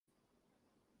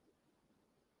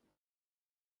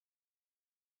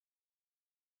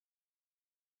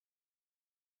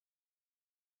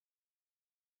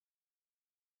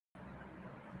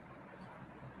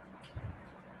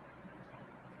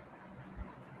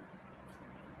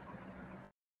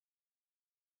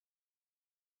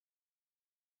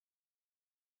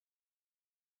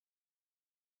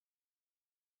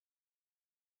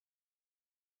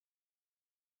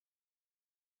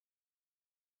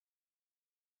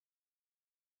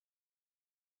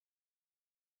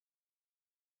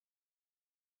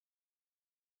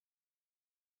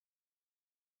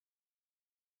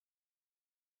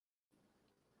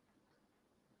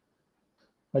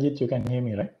Rajith, you can hear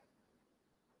me, right?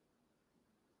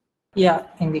 Yeah,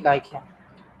 Indika, I can.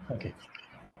 Okay.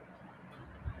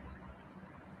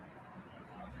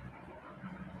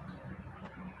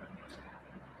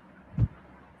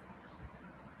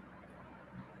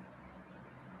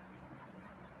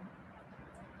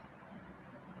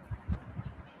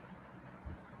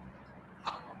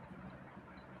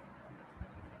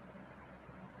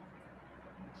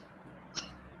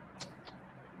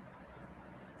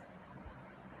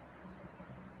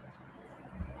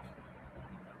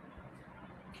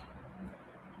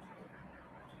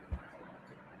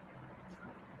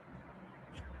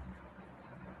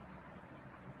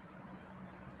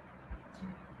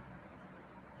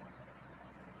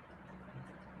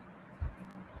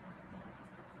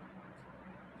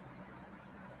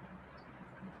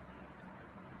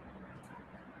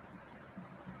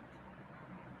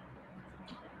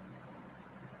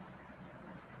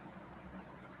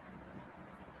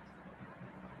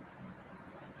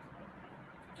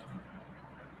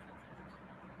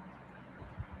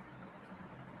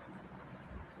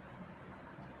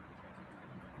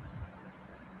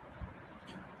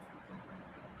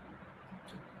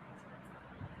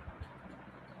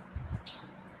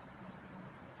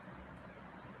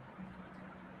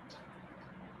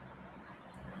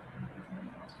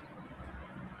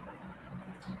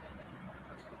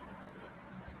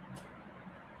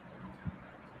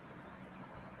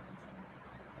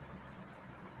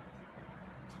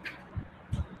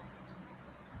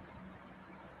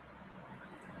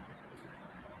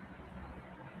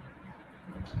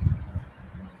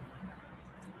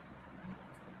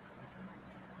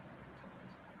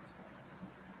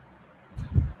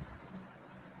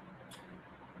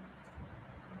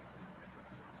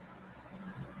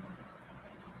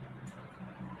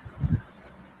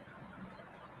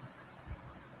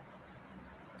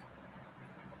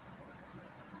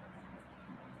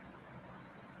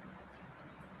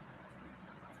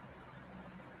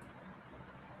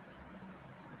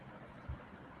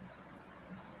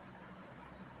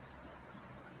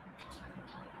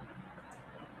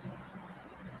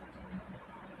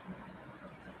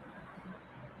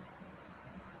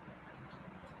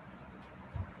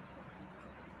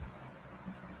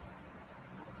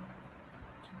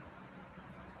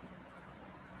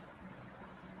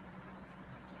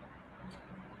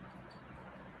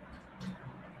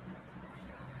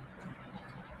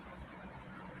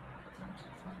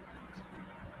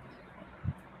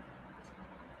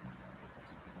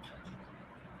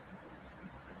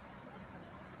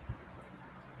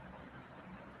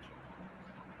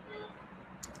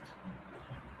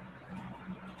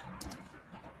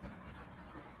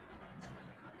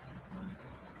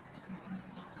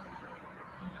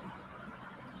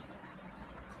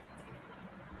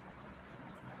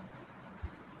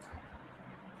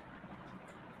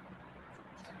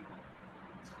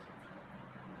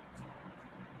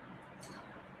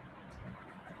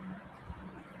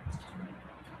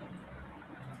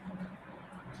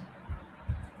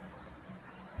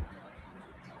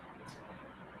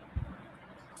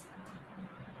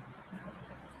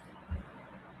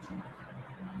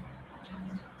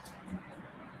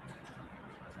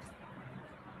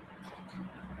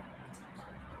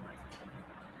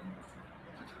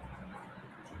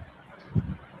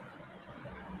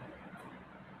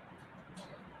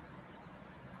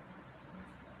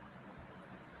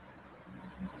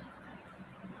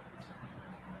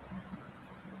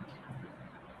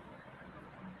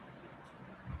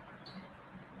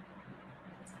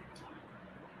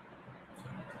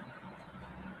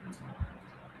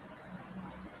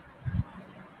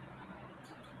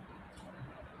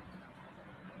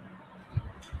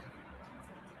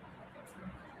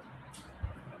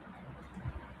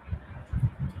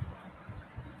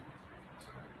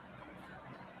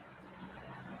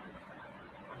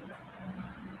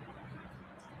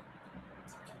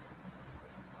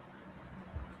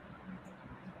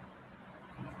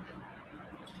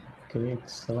 Okay,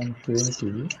 it's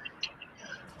 7:20.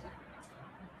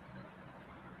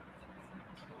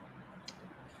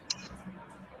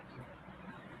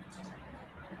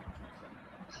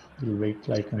 We'll wait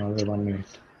like another 1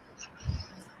 minute.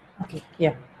 Okay,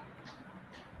 yeah.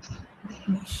 Let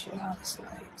me share the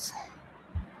slides.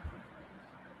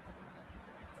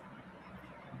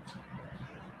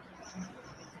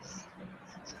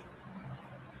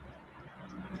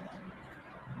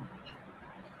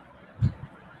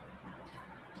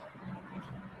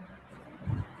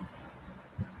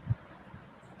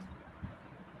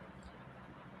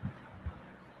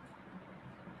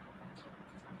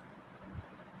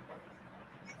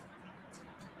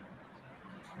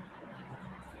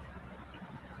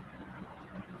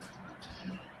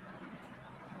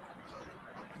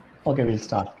 Okay, we'll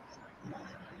start.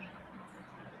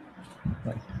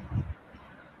 Right.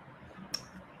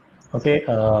 Okay,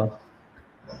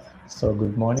 so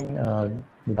good morning,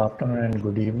 good afternoon, and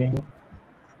good evening,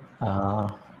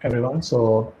 everyone.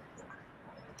 So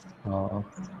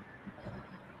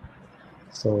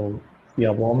we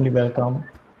are warmly welcome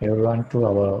everyone to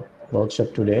our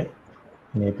workshop today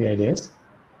in API Days.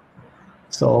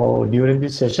 So during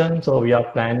this session, so we are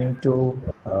planning to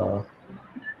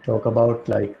talk about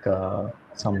like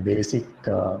some basic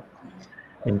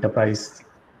enterprise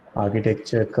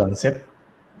architecture concept,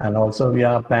 and also we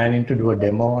are planning to do a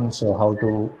demo on so how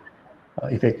to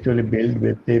effectively build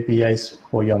web APIs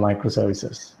for your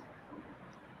microservices.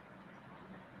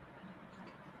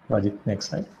 Rajith, next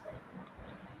slide.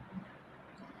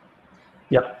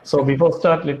 Yeah, so before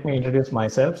start, let me introduce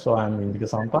myself. So I'm Indika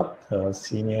Sampath,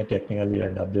 Senior Technical Lead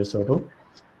at WSO2.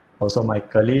 Also my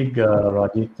colleague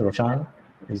Rajith Roshan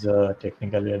is a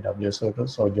Technical Lead at WSO2,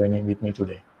 so joining with me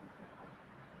today.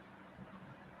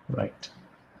 Right.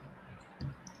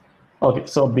 Okay,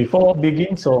 so before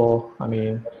begin, so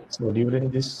during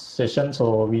this session,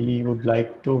 so we would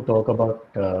like to talk about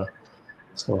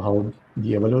so how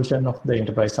the evolution of the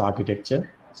enterprise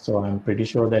architecture. So I'm pretty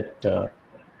sure that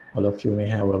all of you may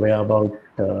have aware about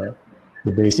the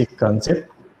basic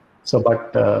concept. So,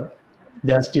 but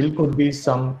there still could be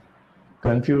some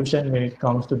confusion when it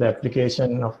comes to the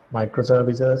application of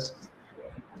microservices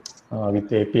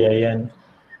with API and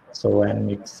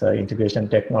its integration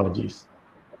technologies.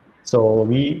 So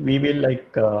we will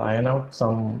like iron out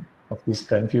some of this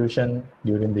confusion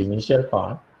during the initial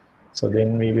part. So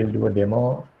then we will do a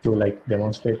demo to like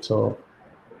demonstrate. So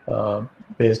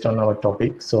based on our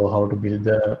topic, so how to build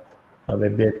the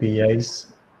web APIs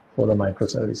for the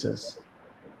microservices,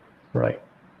 right?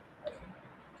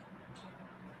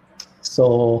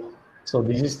 So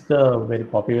this is the very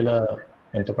popular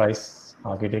enterprise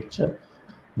architecture,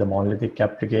 the monolithic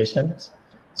applications.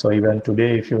 So even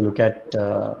today, if you look at,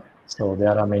 so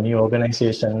there are many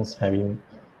organizations having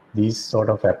these sort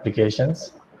of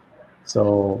applications.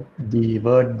 So the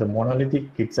word, the monolithic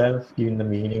itself, given the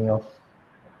meaning of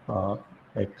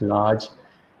like large,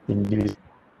 individual,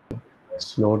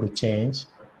 slow to change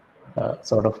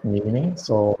sort of meaning.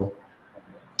 So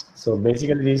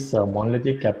basically this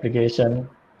monolithic application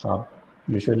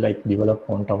usually like develop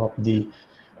on top of the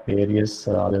various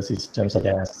other systems such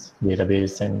as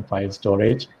database and file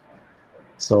storage.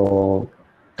 So,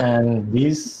 and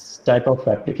these type of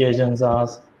applications are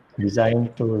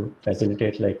designed to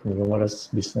facilitate like numerous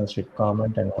business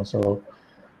requirement, and also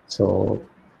so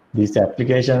these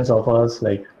applications offers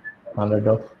like hundred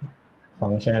of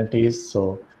functionalities.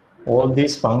 So all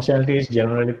these functionalities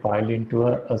generally piled into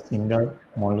a single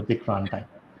monolithic runtime.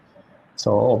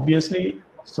 So obviously,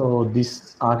 so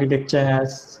this architecture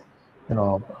has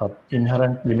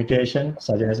inherent limitations,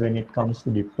 such as when it comes to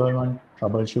deployment,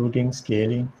 troubleshooting,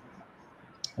 scaling,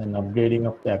 and upgrading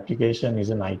of the application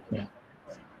is a nightmare,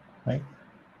 right?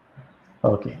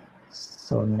 Okay,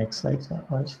 so next slide,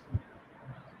 Raj.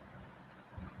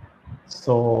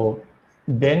 So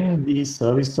then the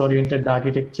service-oriented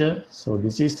architecture. So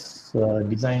this is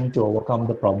designed to overcome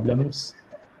the problems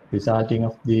resulting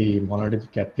of the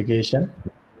monolithic application.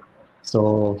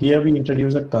 So here we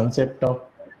introduce a concept of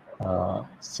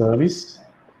service.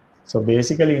 So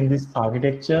basically in this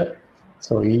architecture,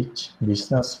 so each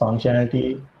business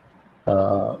functionality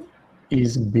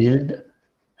is built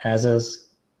as a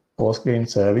post-grain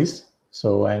service.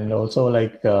 So, and also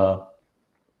like,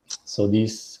 so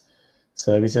these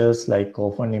services like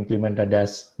often implemented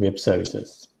as web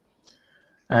services.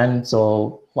 And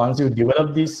so once you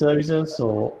develop these services,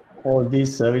 so all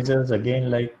these services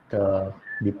again like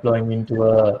deploying into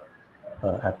a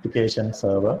application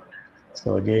server.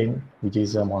 So again, which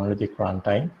is a monolithic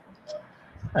runtime.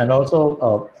 And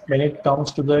also when it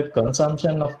comes to the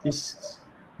consumption of these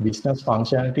business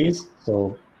functionalities,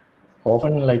 so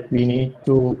often like we need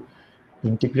to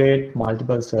integrate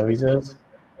multiple services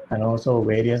and also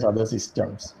various other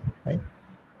systems, right?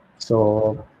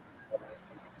 So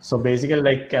basically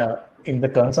like in the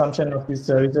consumption of these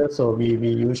services, so we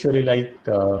usually like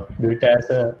do it as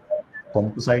a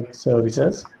composite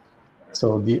services.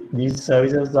 So these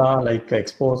services are like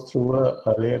exposed through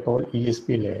a layer called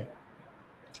ESB layer.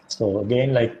 So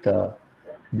again, like then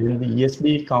the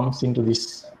ESB comes into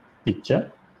this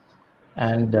picture,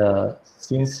 and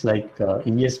since like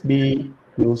ESB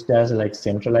used as like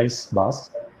centralized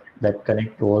bus that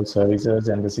connect all services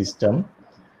and the system,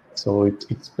 so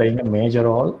it's playing a major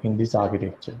role in this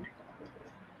architecture.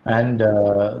 And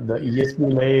the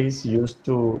ESB layer is used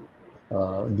to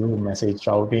do message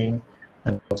routing,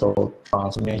 and also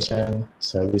transformation,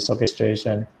 service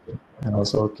orchestration, and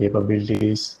also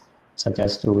capabilities such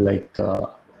as to like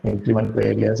implement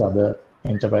various other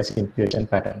enterprise integration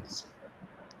patterns.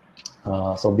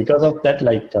 So because of that,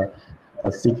 like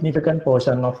a significant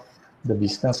portion of the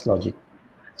business logic,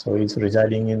 so it's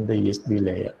residing in the ESB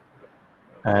layer.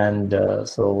 And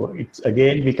so it's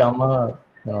again become a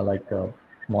like a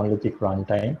monolithic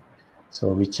runtime, so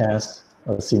which has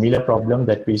a similar problem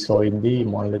that we saw in the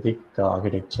monolithic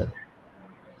architecture.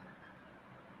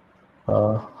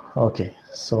 Okay,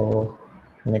 so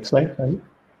next slide, Ravi.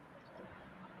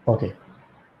 Okay,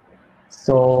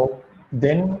 so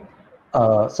then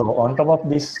so on top of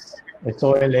this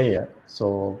SOA layer,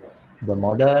 so the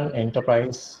modern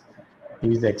enterprise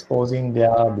is exposing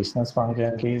their business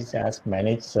functionalities as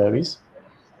managed service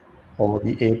or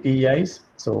the APIs,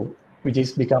 so which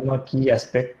is become a key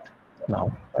aspect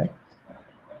now, right?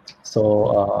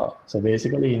 So so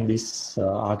basically in this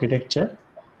architecture,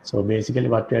 so basically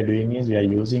what we are doing is we are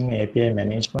using API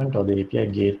management or the API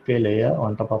gateway layer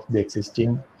on top of the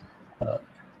existing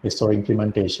SOA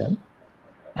implementation.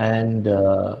 And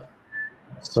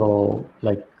so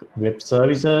like web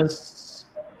services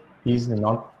is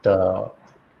not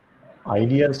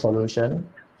ideal solution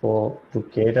to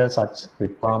cater such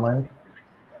requirement.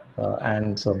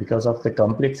 And so because of the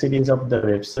complexities of the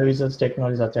web services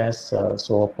technology such as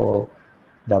SOAP or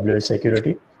WS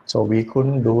security, so we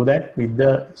couldn't do that with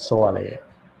the SOA layer.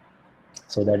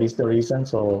 So that is the reason.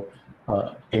 So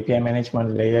API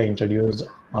management layer introduced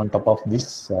on top of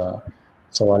this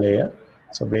SOA layer.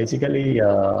 So basically,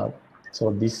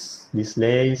 so this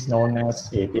layer is known as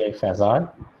API facade,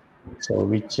 so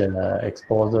which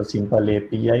exposes a simple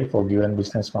API for given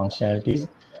business functionalities,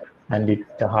 and it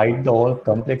hides all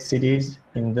complexities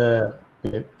in the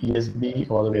ESB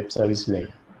or the web service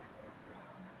layer.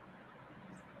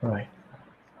 Right.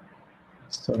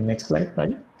 So next slide,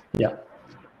 right? Yeah.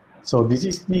 So this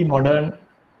is the modern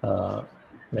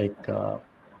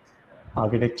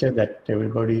architecture that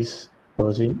everybody is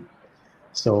pursuing.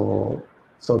 So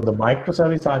the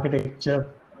microservice architecture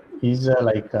is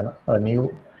like a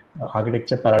new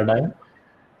architecture paradigm,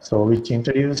 so which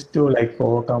introduced to like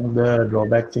overcome the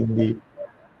drawbacks in the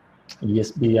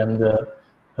ESB and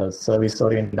the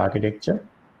service-oriented architecture.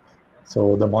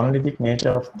 So the monolithic nature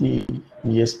of the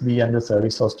ESB and the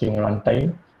service hosting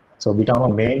runtime so become a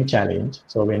main challenge.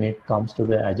 So when it comes to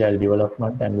the agile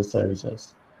development and the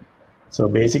services. So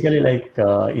basically, like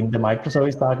in the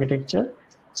microservice architecture,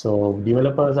 so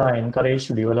developers are encouraged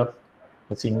to develop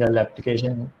a single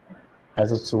application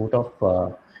as a suite of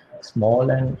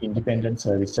small and independent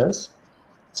services,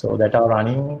 so that are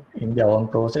running in their own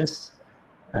process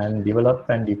and develop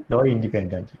and deploy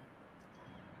independently.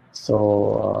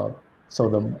 So so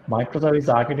the microservice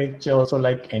architecture also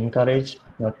like encourage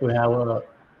not to have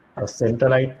a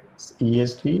centralized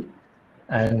ESB,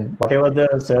 and whatever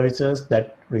the services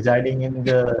that residing in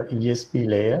the ESB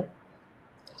layer,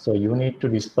 so you need to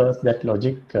disperse that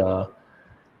logic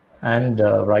and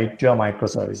write your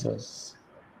microservices.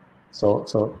 So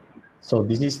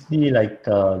this is the like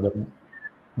the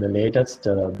latest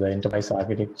the enterprise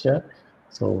architecture.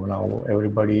 So now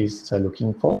everybody is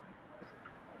looking for.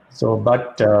 So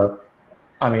but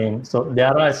I mean, so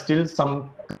there are still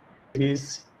some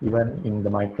even in the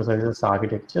microservices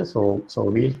architecture. So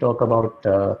we'll talk about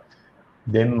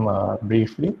them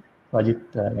briefly.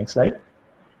 Rajith, next slide.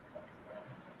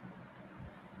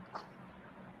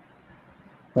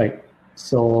 Right.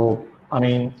 So I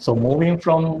mean, so moving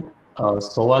from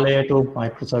SOA layer to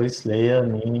microservice layer,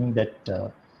 meaning that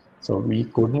so we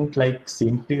couldn't like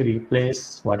simply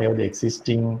replace whatever the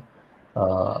existing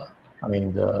I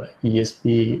mean the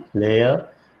ESP layer.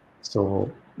 So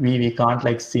we can't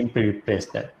like simply replace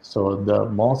that. So the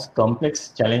most complex,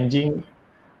 challenging,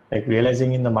 like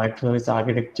realizing in the microservice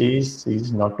architecture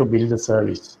is not to build the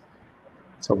service.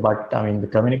 So, but I mean the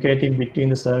communicating between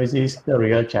the services is the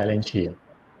real challenge here,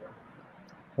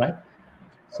 right?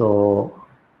 So,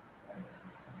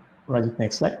 Rajit,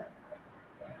 next slide.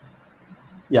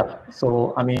 Yeah.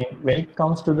 So I mean when it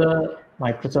comes to the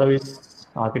microservice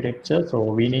architecture, so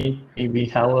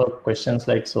we have questions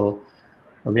like, so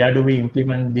where do we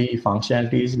implement the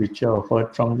functionalities which are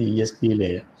offered from the ESP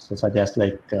layer? So such as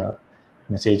like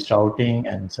message routing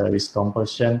and service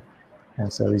composition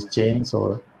and service chain,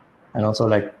 so and also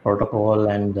like protocol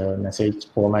and message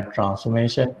format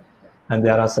transformation. And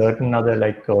there are certain other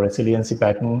like resiliency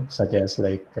patterns such as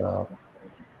like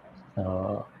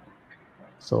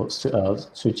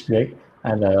switch break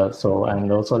and so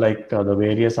and also like the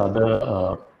various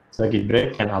other circuit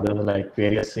break and other like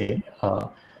various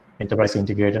enterprise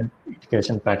integration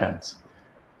patterns.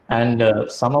 And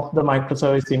some of the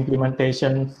microservice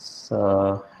implementations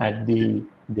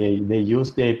they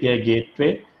use the API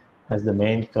gateway as the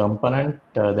main component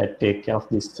that take care of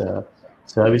this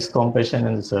service compression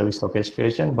and the service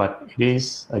orchestration, but it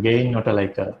is again not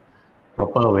like a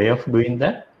proper way of doing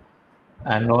that.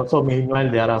 And also, meanwhile,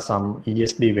 there are some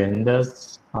ESB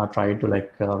vendors are trying to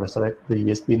resurrect the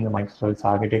ESB in the microservice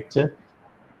architecture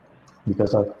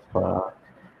because of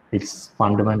its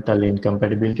fundamental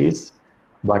incompatibilities.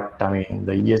 But I mean,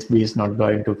 the ESB is not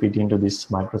going to fit into this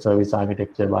microservice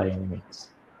architecture by any means.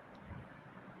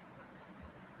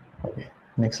 Okay,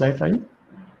 next slide, Rajith.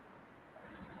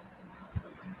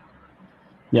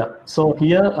 Yeah, so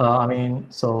here, I mean,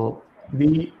 so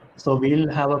we'll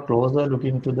have a closer look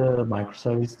into the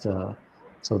microservice,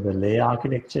 so the layer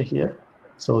architecture here.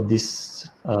 So this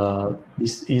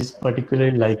is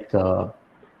particularly like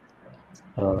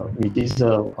it is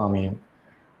I mean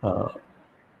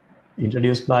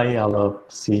introduced by our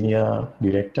senior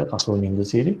director Kasun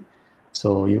Indusiri.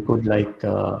 So you could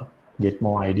get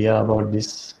more idea about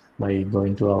this by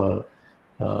going to our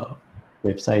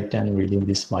website and reading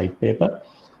this white paper.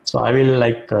 So I will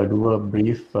do a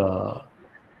brief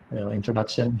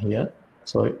introduction here.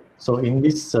 So in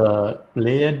this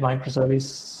layered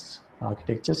microservice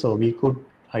architecture, so we could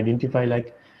identify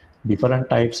different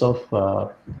types of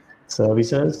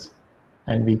services,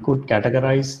 and we could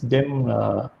categorize them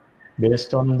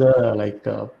based on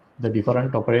the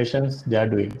different operations they are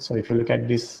doing. So if you look at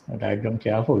this diagram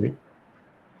carefully,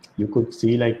 you could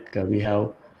see we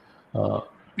have core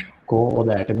or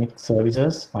the atomic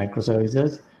services,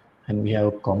 microservices, and we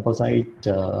have composite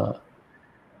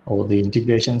or the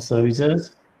integration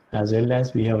services, as well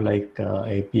as we have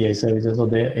API services or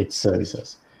the edge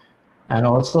services. And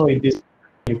also in this,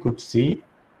 you could see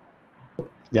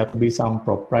there could be some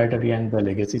proprietary and the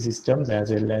legacy systems,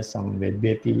 as well as some web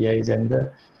APIs and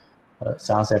the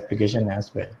SaaS application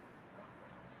as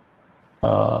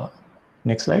well.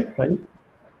 Next slide, right?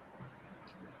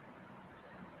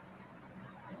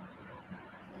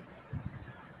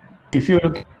 If you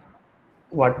look at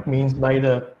what means by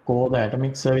the core, the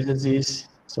atomic services is,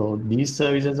 so these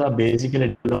services are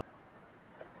basically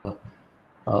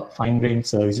fine-grained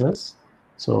services.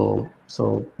 So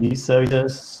these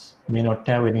services may not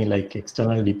have any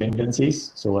external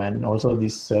dependencies. So, and also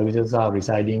these services are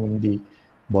residing in the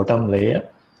bottom layer.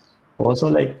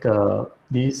 Also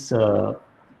these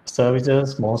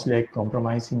services mostly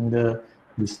compromising the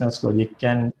business logic,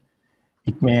 and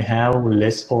it may have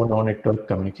less or no network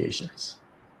communications.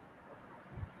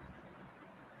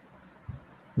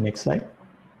 Next slide.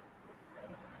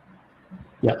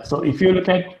 Yeah, so if you look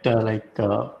at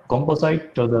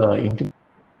composite or the integration,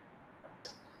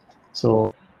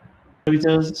 so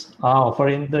services are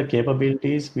offering the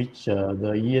capabilities which the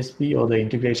ESP or the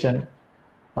integration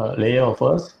layer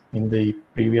offers in the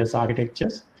previous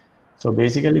architectures. So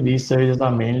basically, these services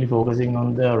are mainly focusing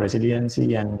on the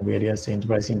resiliency and various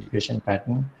enterprise integration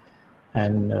pattern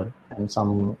and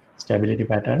some stability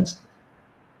patterns.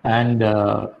 And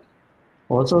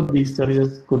also, these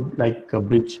services could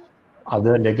bridge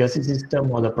other legacy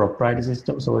system or the proprietary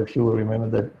system. So if you remember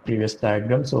the previous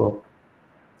diagram, so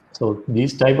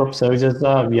these type of services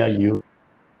we are using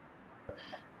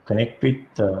connect with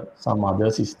some other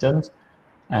systems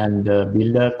and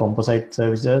build a composite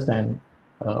services and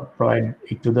provide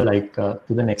it to the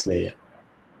to the next layer.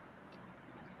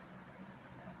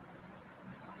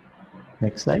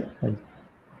 Next slide.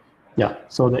 Yeah,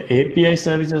 so the API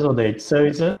services or the edge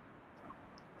services,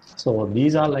 so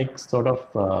these are sort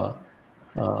of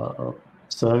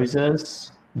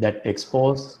services that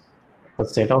expose a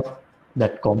set of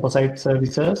that composite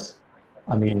services.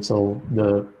 I mean, so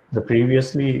the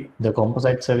previously the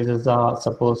composite services are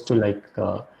supposed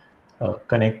to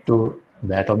connect to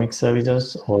the atomic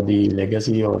services or the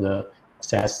legacy or the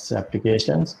SaaS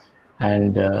applications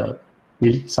and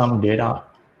build some data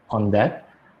on that.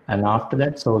 And after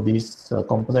that, so these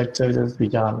composite services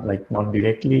which are not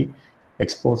directly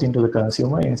exposing to the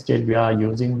consumer, instead we are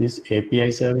using these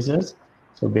API services.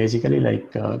 So basically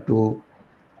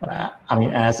I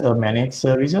mean, as a managed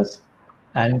services.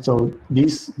 And so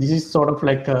this is sort of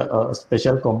a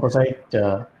special composite,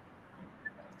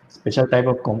 special type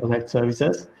of composite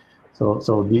services.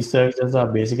 So these services are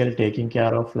basically taking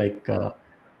care of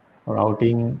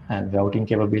routing and routing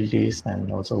capabilities,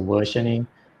 and also versioning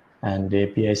and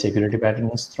API security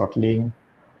patterns, throttling,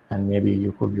 and maybe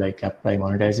you could apply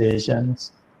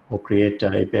monetizations or create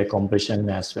API compression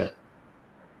as well.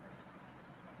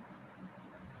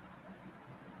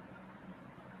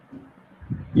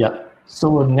 Yeah.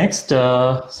 So next,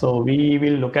 so we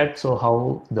will look at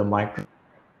how the micro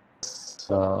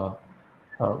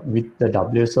with the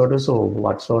WSO2, so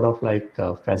what sort of like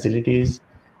facilities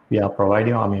we are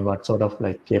providing, I mean, what sort of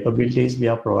like capabilities we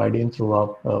are providing through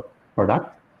our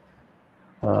product.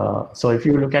 So if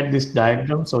you look at this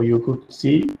diagram, so you could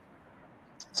see,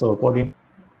 so according to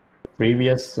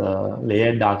previous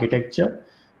layered architecture,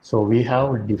 so we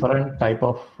have different type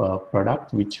of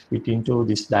product which fit into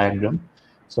this diagram.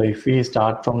 So if we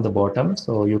start from the bottom,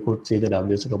 so you could see the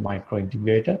WSO2 micro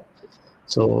integrator.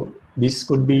 So this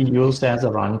could be used as a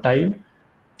runtime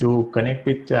to connect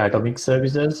with the atomic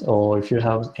services, or if you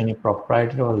have any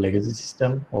proprietary or legacy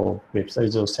system or web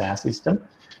service or SaaS system.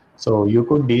 So you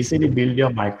could easily build your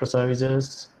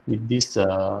microservices with this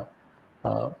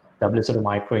WSO2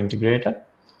 micro integrator.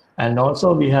 And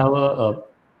also we have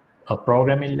a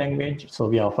programming language. So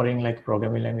we are offering like a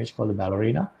programming language called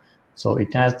Ballerina. So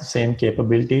it has the same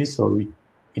capabilities. So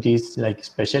it is like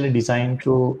specially designed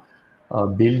to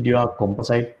build your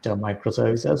composite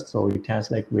microservices. So it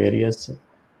has like various,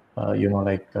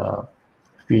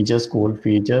 features, cool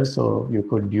features. So you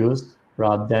could use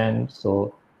rather than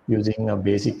using a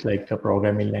basic like a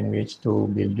programming language to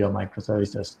build your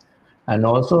microservices. And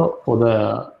also for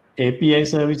the API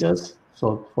services.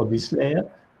 So for this layer,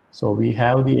 so we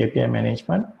have the API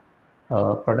management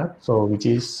product. So which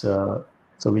is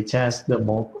which has the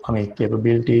more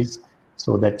capabilities.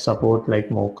 So that support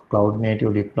like more cloud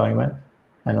native deployment,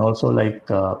 and also like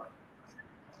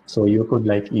so you could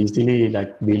like easily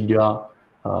like build your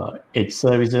edge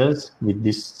services with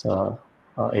this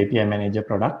API manager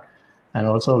product. And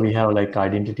also we have like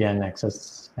identity and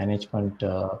access management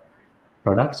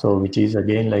product. So which is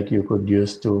again like you could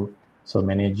use to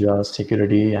manage your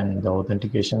security and the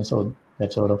authentication. So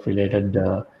that sort of related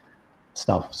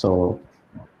stuff. So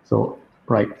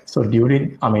right. So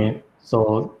during,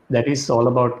 so that is all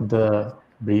about the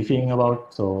briefing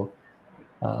about,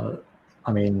 the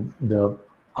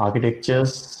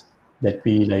architectures that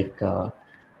we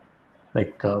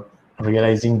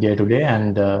realizing day to day.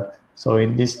 And so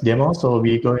in this demo, so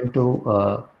we're going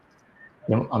to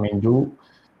do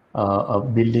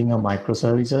building a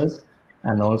microservices,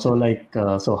 and also like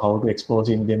so how to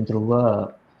exposing them through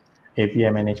a API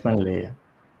management layer.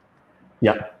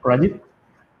 Yeah, Rajith,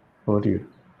 over to you.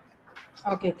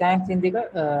 Okay, thanks, Indika.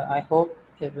 I hope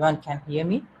everyone can hear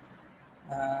me.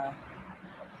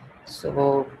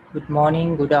 So good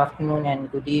morning, good afternoon,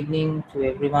 and good evening to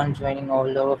everyone joining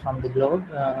all over from the globe.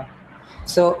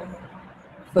 So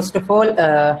first of all,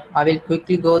 I will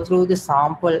quickly go through the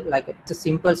sample, like it's a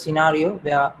simple scenario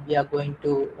where we are going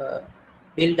to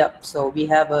build up. So we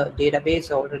have a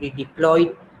database already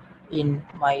deployed in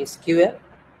MySQL,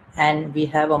 and we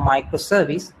have a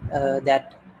microservice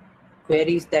that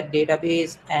queries that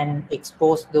database and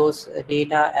expose those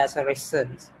data as a REST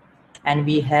service. And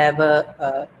we have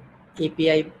a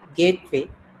API gateway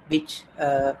which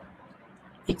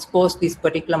expose this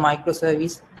particular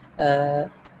microservice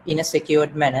in a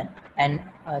secured manner, and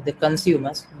the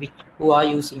consumers who are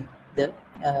using the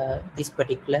this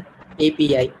particular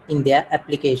API in their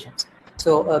applications.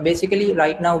 So basically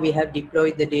right now we have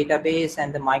deployed the database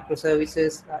and the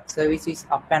microservices services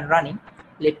up and running.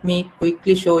 Let me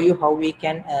quickly show you how we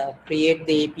can create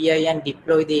the API and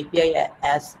deploy the API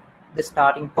as the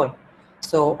starting point.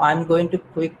 So I'm going to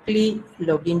quickly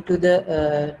log into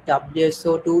the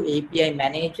WSO2 API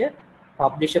Manager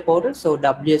publisher portal. So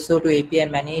WSO2 API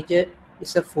Manager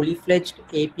is a fully fledged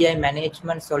API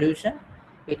management solution.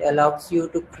 It allows you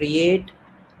to create,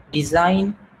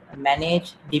 design,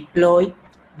 manage, deploy,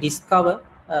 discover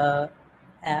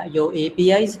your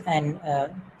APIs, and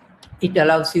it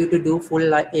allows you to do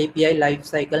full API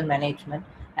lifecycle management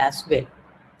as well.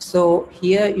 So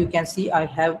here you can see I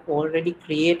have already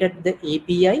created the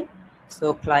API.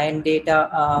 So client data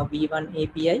V1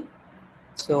 API.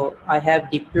 So I have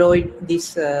deployed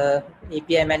this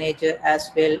API manager as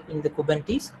well in the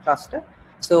Kubernetes cluster.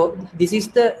 So this is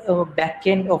the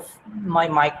backend of my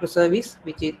microservice,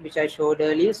 which I showed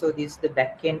earlier. So this is the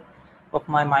backend of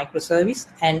my microservice,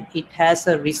 and it has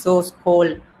a resource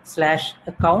called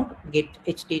 /account get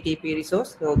HTTP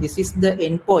resource. So this is the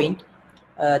endpoint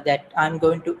that I'm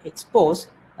going to expose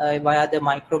via the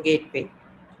micro gateway.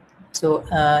 So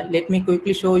let me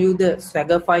quickly show you the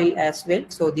Swagger file as well.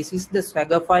 So this is the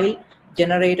Swagger file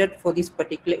generated for this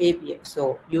particular API.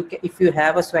 So if you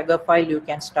have a Swagger file, you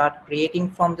can start creating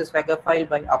from the Swagger file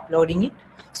by uploading it.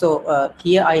 So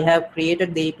here I have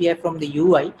created the API from the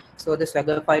UI. So the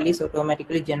Swagger file is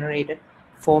automatically generated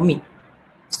for me.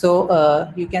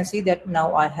 So you can see that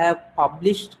now I have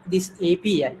published this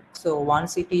API. So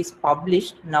once it is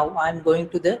published, now I'm going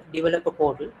to the developer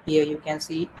portal. Here you can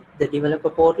see the developer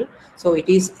portal. So it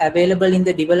is available in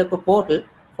the developer portal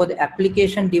for the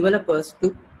application developers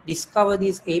to discover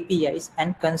these APIs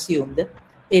and consume the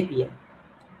API.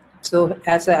 So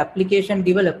as an application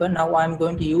developer, now I'm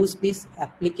going to use this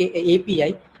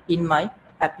API in my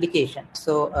application.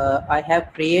 So I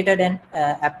have created an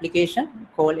application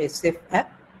called SF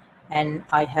app, and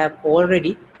I have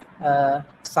already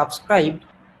subscribed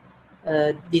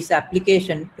this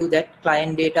application to that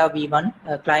client data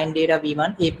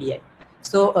v1 API.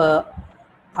 So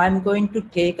I'm going to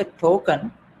take a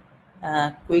token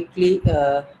quickly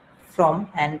from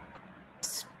and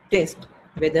test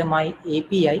whether my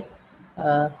API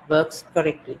works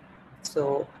correctly.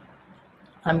 So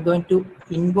I'm going to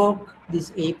invoke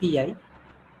this API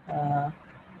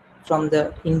from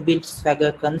the inbuilt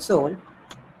Swagger console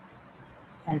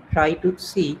and try to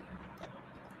see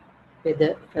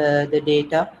whether the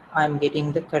data, I'm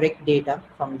getting the correct data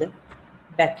from the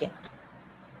backend.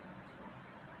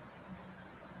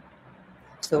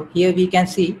 So here we can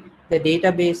see the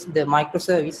database, the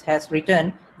microservice has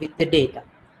returned with the data.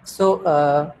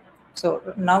 So so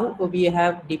now we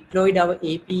have deployed our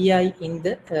API in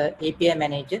the API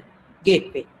Manager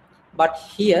gateway. But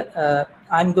here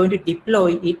I'm going to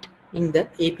deploy it in the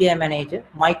API Manager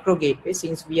micro gateway.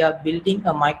 Since we are building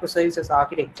a microservices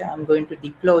architecture, I'm going to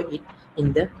deploy it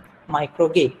in the micro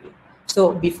gateway.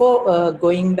 So before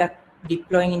going back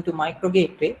deploying into micro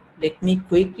gateway, let me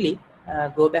quickly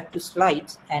go back to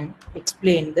slides and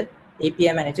explain the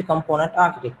API Manager component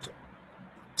architecture.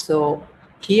 So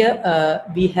here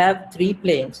we have three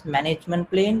planes: management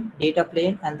plane, data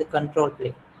plane, and the control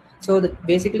plane. So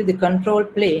basically the control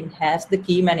plane has the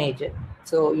key manager.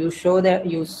 So you show that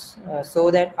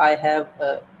saw that I have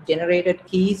generated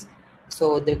keys.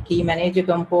 So the key manager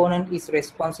component is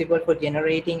responsible for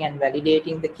generating and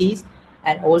validating the keys.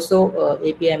 And also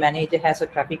API Manager has a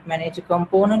traffic manager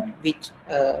component which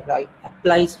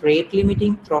applies rate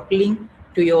limiting, throttling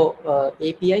to your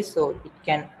API. So it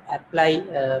can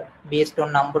apply based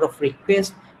on number of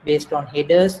requests, based on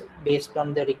headers, based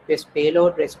on the request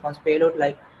payload, response payload.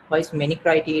 Likewise, many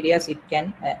criteria it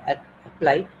can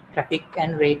apply traffic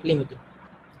and rate limiting.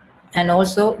 And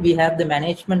also we have the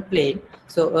management plane.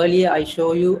 So earlier I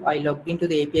show you, I logged into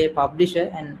the API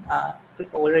publisher and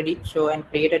already show and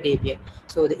created API.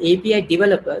 So the API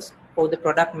developers or the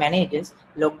product managers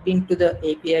logged into the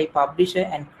API publisher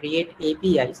and create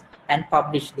APIs and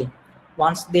publish them.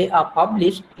 Once they are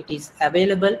published, it is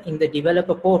available in the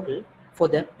developer portal for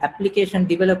the application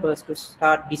developers to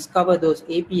start discover those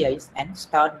APIs and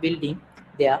start building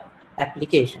their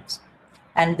applications.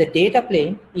 And the data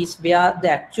plane is where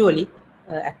the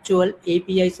actual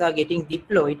APIs are getting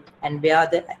deployed and where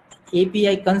the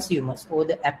API consumers or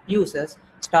the app users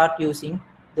start using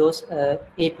those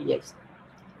APIs.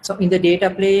 So in the data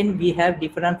plane, we have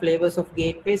different flavors of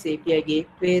gateways: API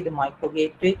gateway, the micro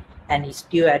gateway, and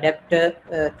Istio adapter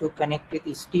to connect with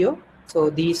Istio. So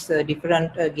these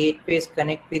different gateways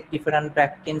connect with different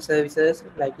backend services,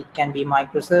 like it can be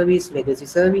microservice, legacy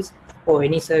service, or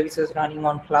any services running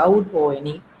on cloud, or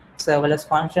any serverless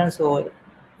functions, or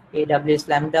AWS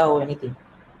Lambda, or anything.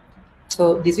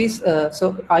 So this is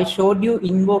so I showed you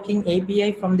invoking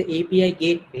API from the API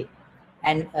gateway,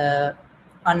 and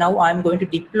now I'm going to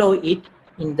deploy it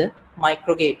in the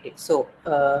micro gateway. So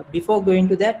before going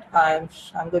to that, I'm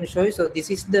going to show you. So this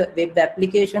is the web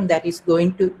application that is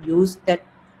going to use that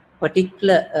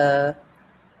particular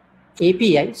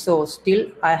API. So still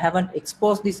I haven't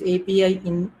exposed this API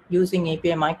in using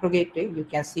API micro gateway. You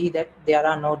can see that there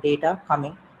are no data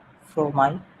coming from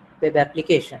my web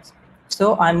applications.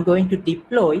 So I'm going to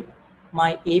deploy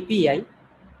my API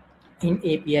in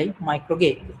API micro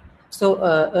gateway. So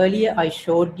earlier I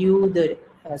showed you the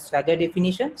Swagger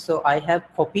definition. So I have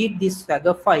copied this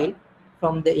Swagger file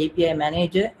from the API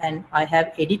Manager and I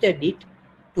have edited it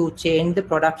to change the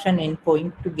production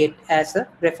endpoint to get as a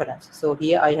reference. So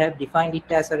here I have defined it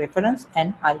as a reference,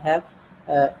 and I have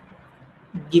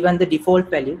given the default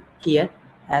value here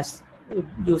as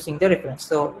using the reference.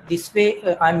 So this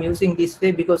way I'm using this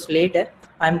way because later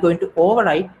I'm going to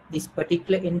override this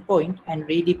particular endpoint and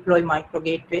redeploy micro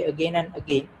gateway again and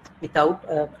again without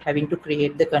having to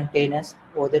create the containers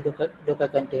or the Docker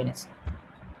containers.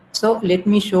 So let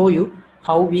me show you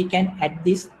how we can add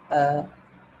this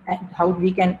and how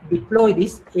we can deploy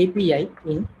this API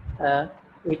in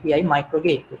API micro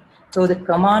gateway. So the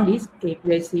command is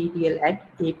apictl add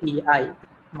API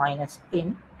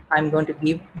 -n. I'm going to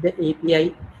give the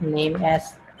API name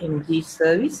as ng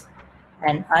service,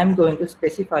 and I'm going to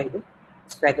specify the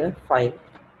Swagger file.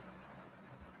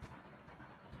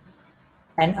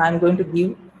 And I'm going to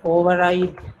give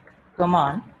override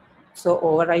command. So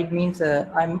override means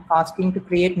I'm asking to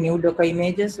create new Docker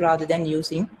images rather than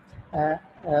using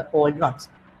old ones.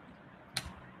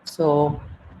 So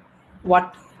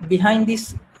what behind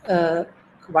this,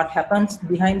 what happens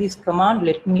behind this command?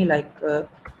 Let me like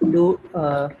do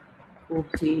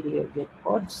get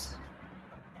pods.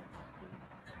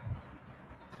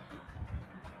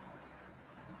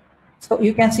 So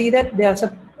you can see that there's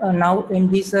a now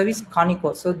MD service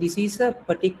Kaniko. So this is a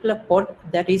particular pod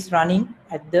that is running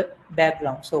at the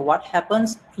background. So what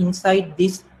happens inside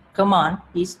this command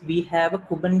is we have a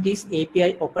Kubernetes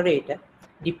API operator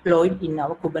deployed in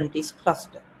our Kubernetes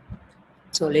cluster.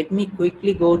 So let me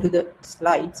quickly go to the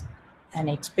slides and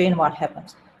explain what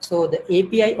happens. So the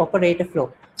API operator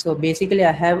flow. So basically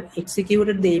I have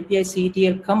executed the API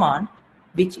CTL command,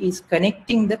 which is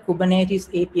connecting the Kubernetes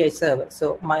API server.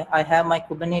 So I have my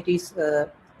Kubernetes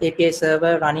API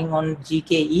server running on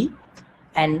GKE.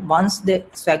 And once the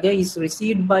Swagger is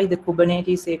received by the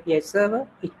Kubernetes API server,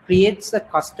 it creates a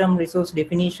custom resource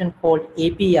definition called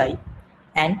API,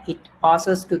 and it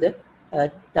passes to the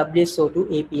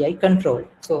WSO2 API controller.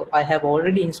 So I have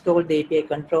already installed the API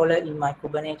controller in my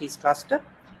Kubernetes cluster.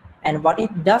 And what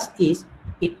it does is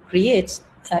it creates,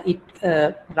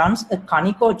 runs a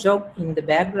Kaniko job in the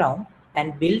background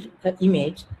and build an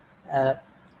image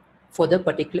for the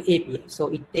particular API. So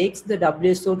it takes the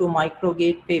WSO2 micro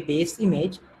gateway base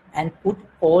image and put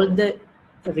all the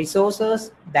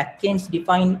resources, backends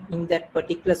defined in that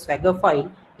particular Swagger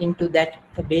file into that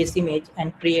base image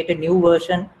and create a new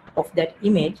version of that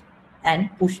image and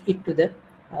push it to the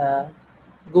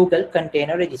Google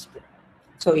Container Registry.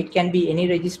 So it can be any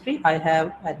registry. I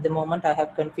have, at the moment, I have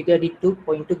configured it to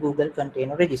point to Google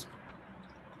Container Registry.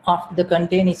 After the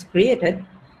container is created,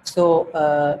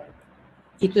 so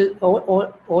it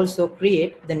will also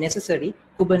create the necessary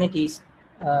Kubernetes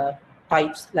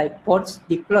types like pods,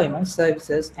 deployment,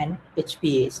 services, and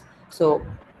HPAs. So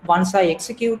once I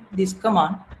execute this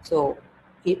command, so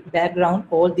background,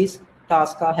 all these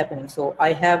tasks are happening. So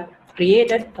I have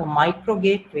created a micro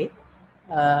gateway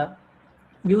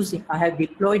I have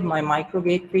deployed my micro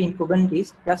gateway in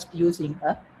Kubernetes just using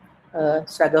a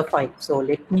Swagger file. So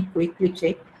let me quickly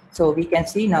check. So we can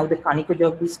see now the Kaniko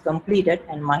job is completed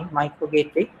and my micro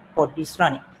gateway pod is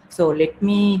running. So let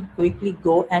me quickly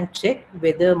go and check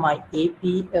whether my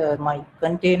my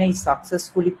container is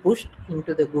successfully pushed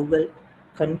into the Google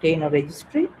Container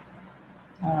Registry.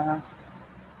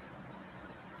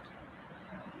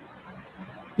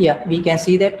 Yeah, we can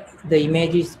see that the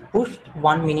image is pushed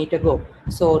 1 minute ago.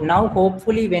 So now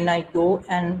hopefully when I go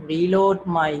and reload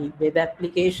my web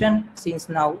application, since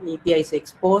now API is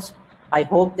exposed, I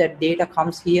hope that data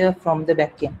comes here from the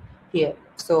backend here.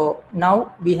 So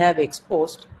now we have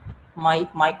exposed my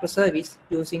microservice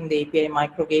using the API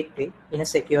micro gateway in a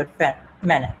secured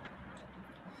manner.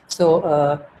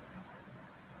 So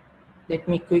let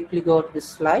me quickly go to the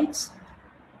slides.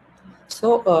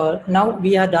 So now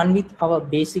we are done with our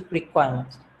basic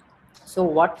requirements. So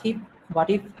what if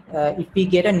we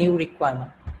get a new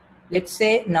requirement? Let's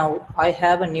say now I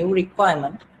have a new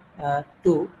requirement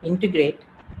to integrate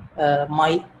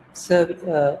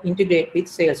integrate with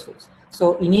Salesforce.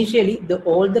 So initially,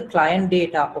 all the client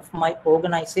data of my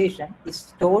organization is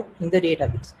stored in the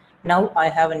database. Now I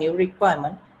have a new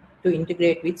requirement to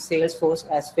integrate with Salesforce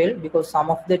as well, because some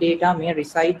of the data may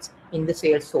reside in the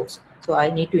Salesforce. So I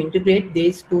need to integrate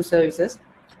these two services.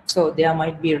 So there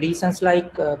might be reasons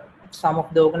like some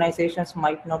of the organizations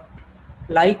might not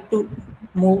like to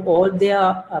move all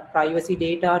their privacy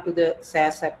data to the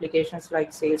SaaS applications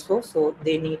like Salesforce. So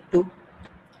they need to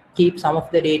keep some of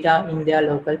the data in their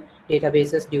local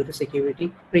databases due to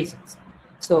security reasons.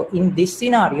 So in this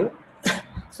scenario,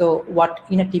 so what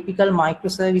in a typical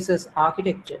microservices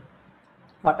architecture,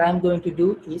 what I'm going to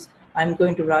do is I'm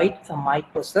going to write a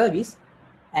microservice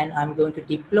and I'm going to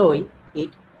deploy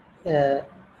it.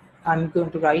 I'm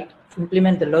going to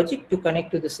implement the logic to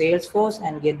connect to the Salesforce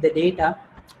and get the data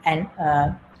and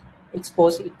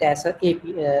expose it as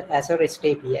a REST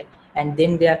API. And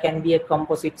then there can be a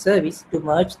composite service to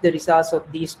merge the results of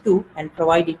these two and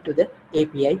provide it to the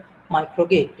API micro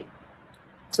gateway.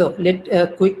 So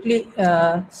let's quickly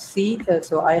see.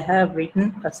 So I have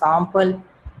written a sample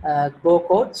Go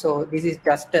code. So this is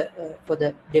just for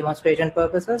the demonstration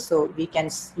purposes. So you can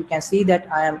see that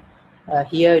I am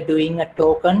here doing a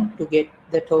token to get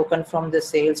the token from the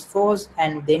Salesforce,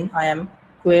 and then I am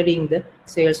querying the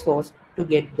Salesforce to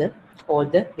get all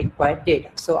the required data.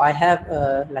 So I have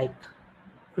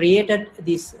created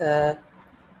this.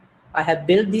 I have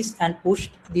built this and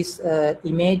pushed this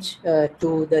image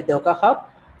to the Docker Hub.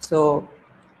 So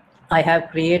I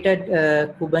have created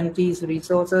Kubernetes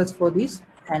resources for this,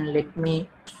 and let me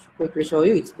quickly show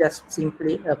you. It's just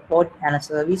simply a pod and a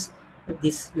service.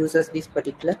 This uses this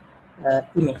particular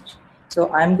image.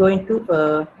 So I'm going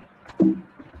to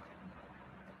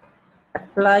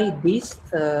apply this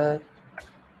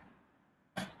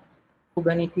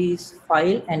Kubernetes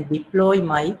file and deploy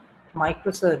my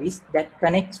microservice that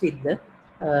connects with the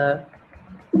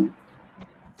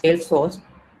Salesforce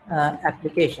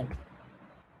application.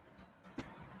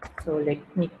 So let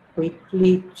me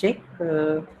quickly check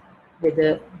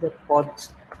whether the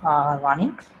pods are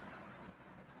running.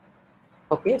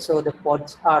 Okay, so the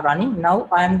pods are running. Now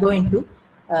I am going to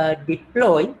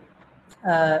deploy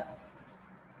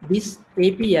this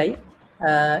API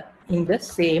in the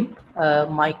same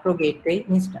micro gateway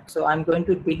instance. So I'm going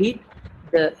to delete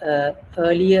the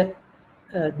earlier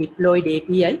deployed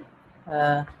API.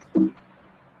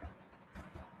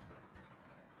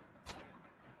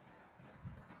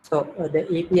 So the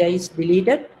API is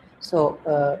deleted. So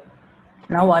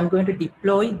now I'm going to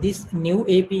deploy this new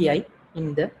API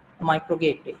in the micro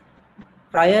gateway.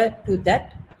 Prior to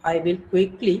that, I will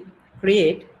quickly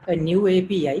create a new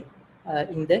API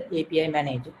in the API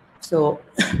manager. So,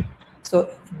 so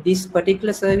this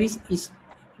particular service is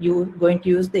going to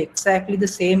use exactly the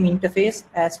same interface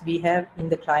as we have in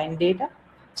the client data.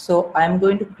 So I'm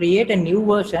going to create a new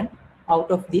version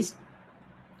out of this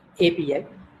API,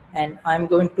 and I'm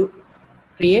going to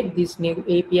create this new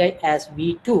API as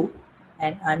v2,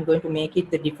 and I'm going to make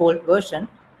it the default version,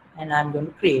 and I'm going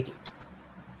to create it.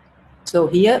 So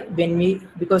here,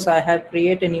 because I have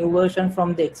created a new version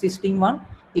from the existing one,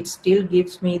 it still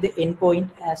gives me the endpoint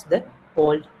as the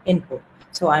old endpoint.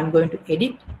 So I'm going to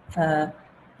edit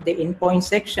the endpoint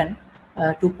section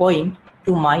to point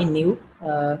to my new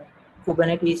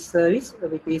Kubernetes service,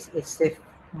 which is SF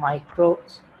Micro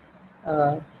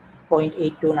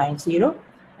 0.8290,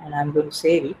 and I'm going to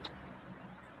save it,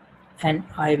 and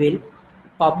I will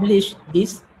publish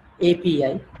this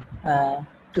API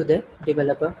to the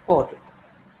developer portal.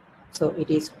 So it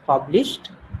is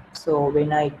published. So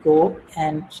when I go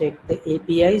and check the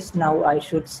APIs, now I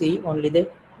should see only the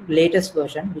latest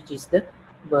version, which is the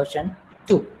version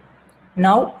 2.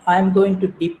 Now I'm going to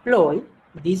deploy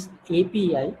this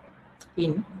API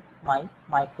in my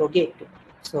micro gateway.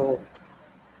 So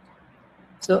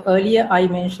earlier I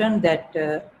mentioned that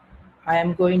I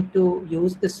am going to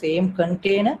use the same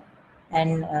container,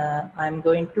 and I'm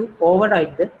going to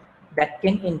override the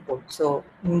backend input. So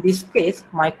in this case,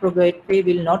 micro gateway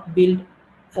will not build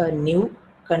a new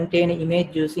container image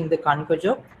using the Conquer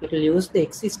job. It will use the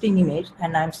existing image,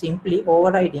 and I'm simply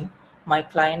overriding my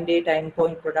client data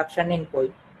endpoint production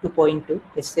endpoint to point to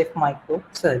SF micro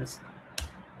service.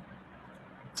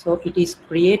 So it is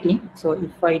creating. So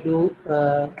if I do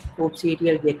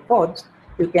kubectl get pods,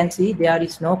 you can see there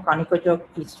is no Conquer job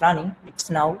is running. It's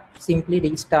now simply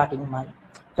restarting my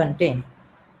container.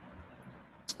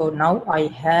 So now I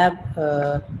have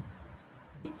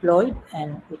deployed,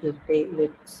 and it will take,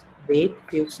 let's wait a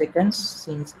few seconds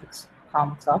since it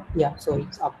comes up. Yeah, so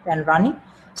it's up and running.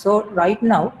 So right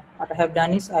now what I have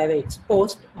done is I have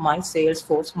exposed my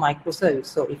Salesforce microservice.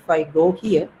 So if I go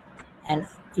here, and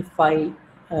if I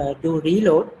do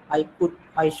reload,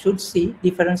 I should see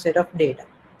different set of data.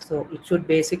 So it should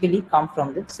basically come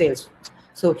from the Salesforce.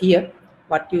 So here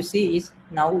what you see is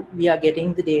now we are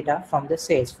getting the data from the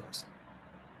Salesforce.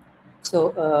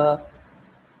 So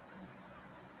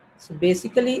so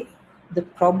basically the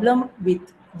problem with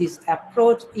this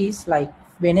approach is like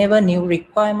whenever new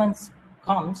requirements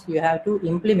comes, you have to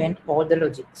implement all the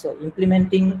logic. So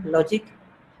implementing logic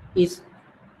is,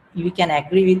 you can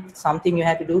agree with something you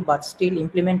have to do, but still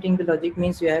implementing the logic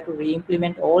means you have to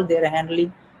re-implement all their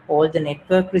handling, all the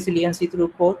network resiliency through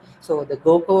code. So the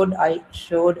Go code I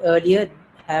showed earlier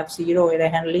have 0 error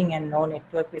handling and no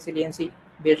network resiliency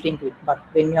built into it. But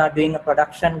when you are doing a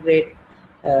production grade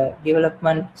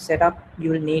development setup,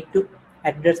 you will need to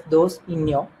address those in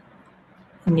your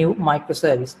new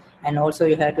microservice, and also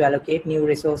you have to allocate new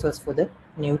resources for the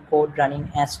new code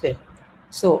running as well.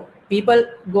 So people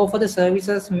go for the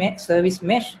service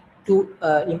mesh to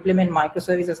implement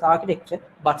microservices architecture,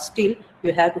 but still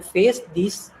you have to face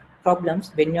these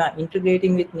problems when you are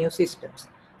integrating with new systems.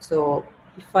 So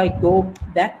if I go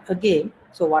back again,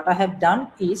 so what I have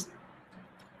done is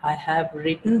I have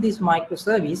written this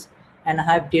microservice, and I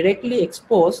have directly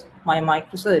exposed my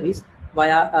microservice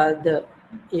via the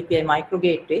API micro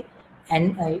gateway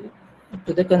and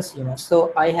to the consumer.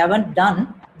 So I haven't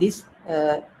done this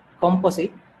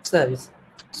composite service.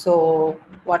 So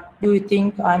what do you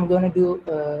think I'm going to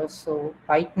do? So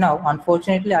right now,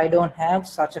 unfortunately, I don't have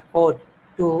such a code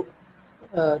to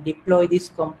deploy this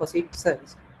composite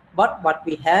service. But what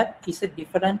we have is a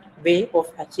different way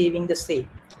of achieving the same.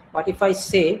 What if I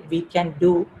say we can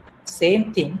do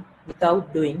same thing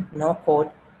without doing no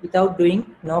code without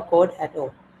doing no code at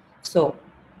all. So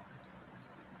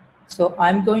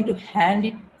I'm going to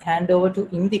hand over to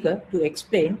Indika to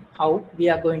explain how we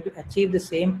are going to achieve the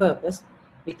same purpose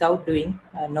without doing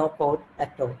no code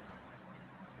at all.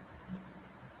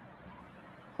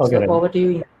 Okay, So over to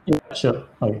you. Yeah, sure.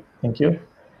 Okay, thank you.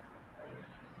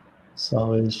 So I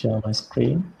will share my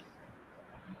screen.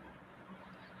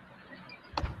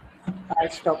 I'll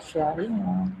stop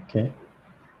sharing. Okay.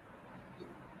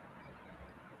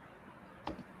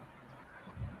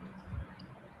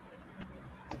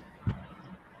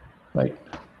 Right.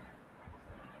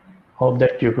 Hope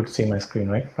that you could see my screen,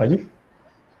 right, Rajith?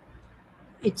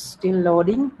 It's still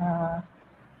loading.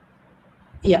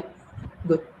 Yeah,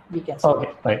 good. We can see. Okay,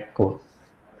 right, cool.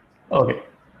 Okay.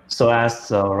 So as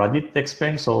Rajith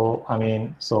explained, so I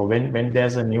mean, so when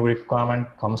there's a new requirement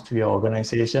comes to your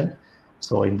organization,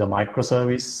 so in the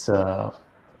microservice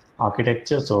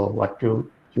architecture, so what you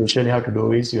usually have to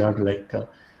do is you have to like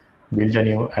build a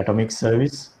new atomic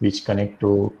service which connect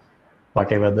to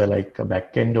whatever the like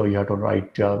backend, or you have to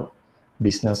write your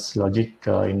business logic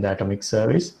in the atomic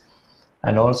service.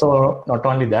 And also not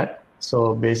only that,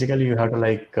 so basically you have to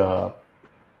like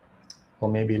or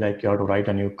maybe like you have to write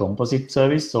a new composite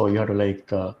service, so you have to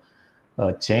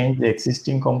like change the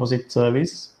existing composite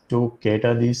service to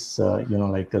cater this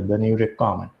like the new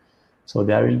requirement. So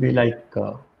there will be like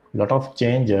a lot of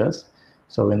changes.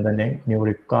 So when the new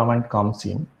requirement comes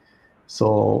in,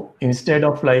 so instead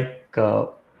of like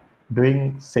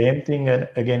doing same thing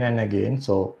again and again,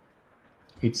 so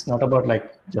it's not about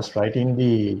like just writing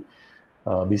the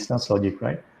business logic,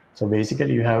 right? So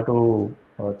basically you have to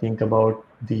think about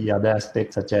the other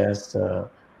aspects such as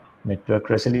network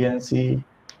resiliency,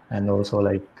 and also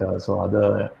like so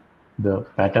other the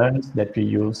patterns that we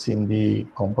use in the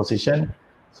composition.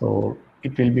 So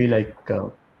it will be like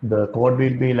the code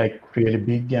will be like really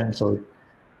big, and so it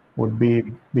would be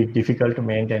difficult to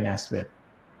maintain as well.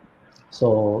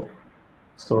 So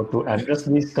to address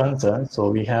these concerns, so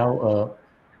we have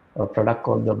a product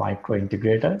called the Micro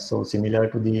Integrator. So similar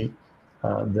to the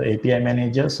API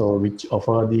Manager, so which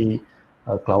offer the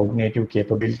cloud native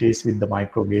capabilities with the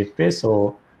Micro Gateway.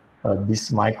 So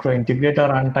this Micro Integrator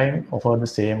runtime offer the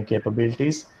same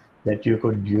capabilities that you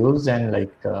could use and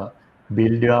like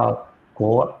build your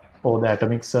core for the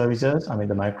atomic services, I mean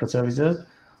the microservices,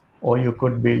 or you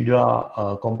could build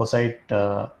your composite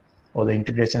or the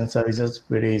integration services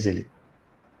very easily.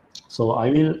 So I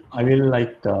will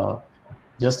like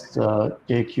just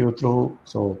take you through.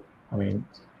 So I mean,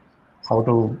 how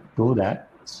to do that.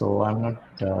 So I'm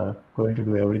not going to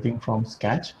do everything from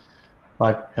scratch,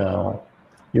 but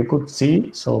you could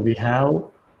see. So we have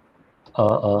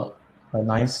a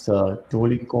nice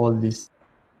tooling called this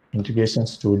Integration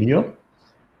Studio.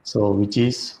 So which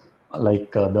is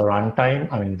like the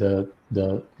runtime. I mean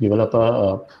the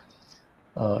developer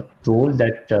tool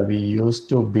that we use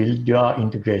to build your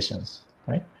integrations,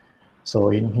 right? So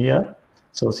in here,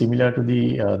 so similar to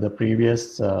the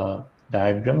previous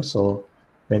diagram, so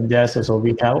when there's so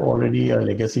we have already a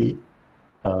legacy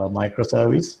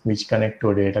microservice which connect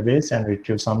to a database and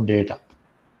retrieve some data,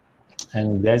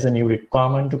 and there's a new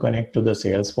requirement to connect to the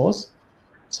Salesforce.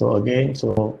 So again,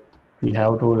 so we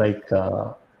have to like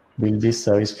build this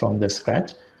service from the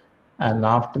scratch. And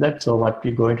after that, so what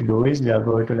we're going to do is we are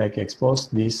going to like expose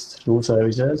these two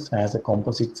services as a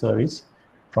composite service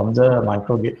from the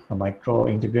micro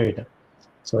integrator.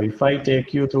 So if I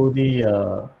take you through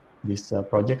the this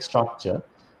project structure,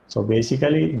 so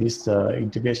basically this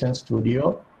integration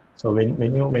studio. So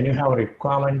when you have a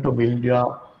requirement to build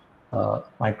your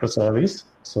microservice,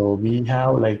 so we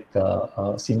have like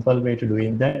a simple way to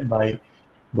doing that by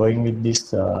going with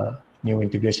this new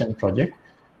integration project.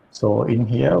 So in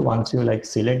here, once you like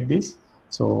select this,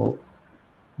 so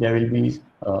there will be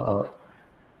a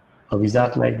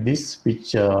wizard like this,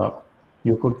 which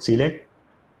you could select.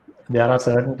 There are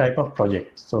certain type of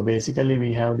projects. So basically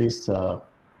we have this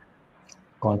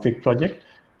config project,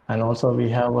 and also we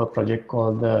have a project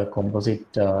called the composite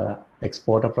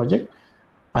exporter project.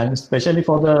 And especially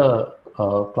for the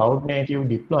cloud native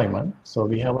deployment, so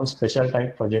we have a special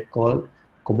type project called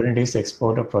Kubernetes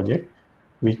exporter project,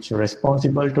 which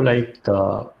responsible to like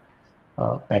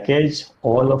package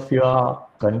all of your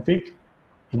config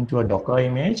into a Docker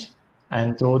image.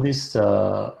 And through this,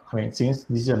 I mean, since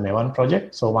this is a Maven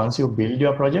project, so once you build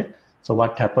your project, so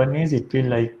what happens is it will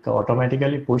like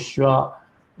automatically push your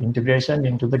integration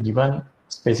into the given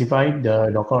specified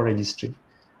Docker registry.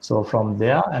 So from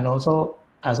there, and also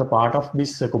as a part of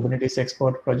this Kubernetes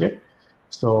export project,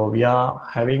 so we are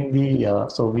having the,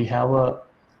 so we have a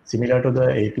similar to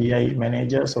the API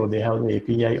manager, so they have the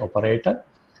API operator.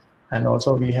 And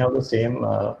also we have the same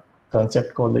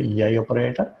concept called the EI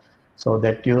operator. So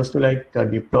that used to like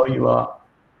deploy your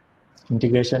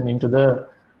integration into the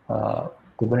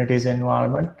Kubernetes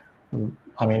environment.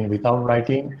 I mean, without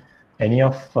writing any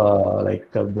of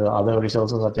the other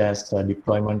resources such as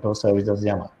deployment or services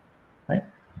YAML, right?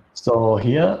 So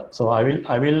here, so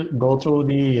I will go through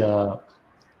the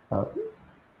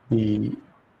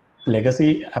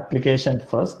legacy application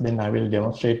first, then I will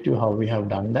demonstrate to you how we have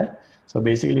done that. So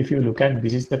basically, if you look at,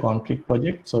 this is the config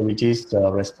project, so which is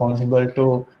responsible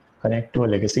to connect to a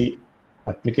legacy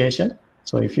application.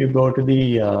 So if you go to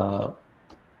the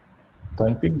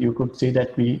config, you could see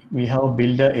that we have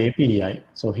built a API.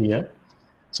 So here,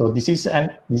 so this is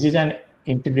an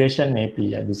integration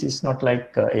API. This is not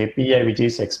like API which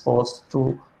is exposed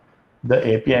to the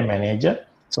API manager.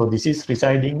 So this is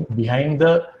residing behind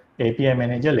the API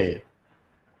manager layer.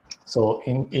 So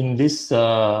in this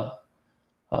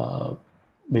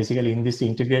basically in this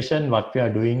integration, what we are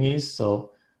doing is, so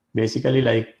basically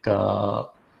like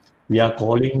we are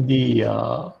calling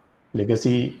the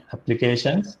legacy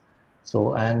applications.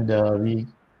 So and we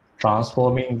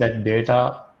transforming that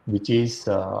data which is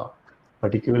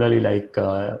particularly like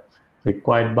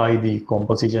required by the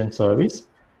composition service,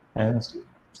 and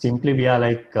simply we are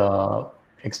like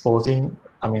exposing,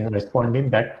 I mean responding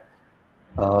back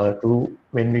to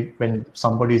when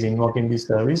somebody is invoking this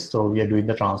service. So we are doing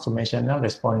the transformation and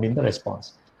responding the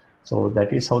response. So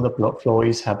that is how the flow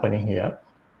is happening here.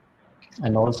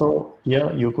 And also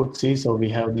here you could see, so we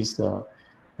have this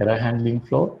error handling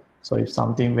flow. So if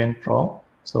something went wrong,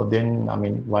 so then, I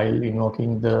mean, while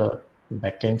invoking the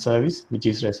backend service, which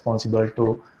is responsible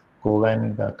to go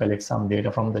and collect some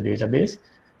data from the database,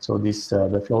 so this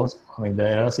the flows, I mean, the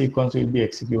error sequence will be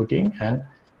executing, and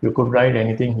you could write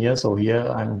anything here. So here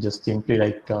I'm just simply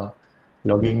like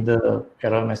logging the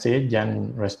error message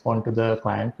and respond to the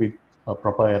client with a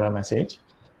proper error message.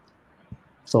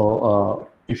 So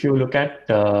if you look at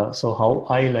so how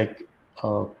I like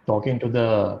talking to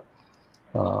the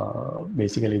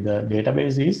basically the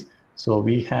database is, so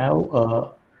we have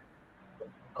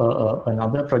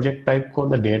another project type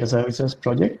called the data services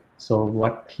project. So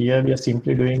what here we are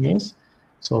simply doing is,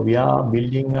 so we are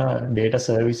building data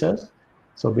services.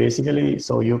 So basically,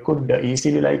 so you could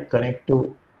easily like connect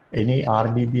to any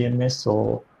RDBMS,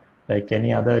 so like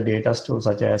any other data store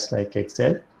such as like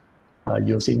Excel,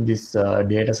 using this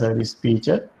data service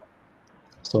feature.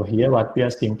 So here what we are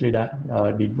simply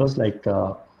did was like,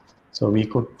 so we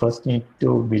could first need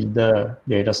to build the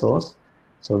data source,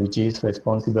 so which is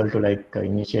responsible to like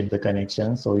initiate the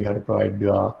connection. So you have to provide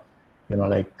your, you know,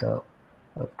 like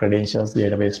credentials,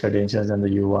 database credentials, and the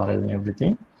URL and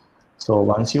everything. So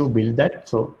once you build that,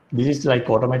 so this is like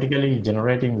automatically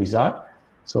generating wizard.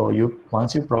 So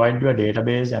once you provide your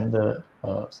database and the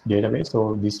database,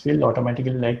 so this will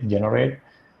automatically like generate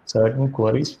certain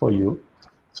queries for you.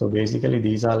 So basically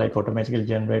these are like automatically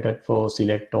generated for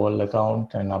select all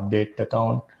account and update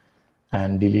account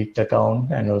and delete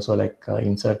account, and also like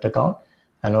insert account,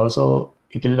 and also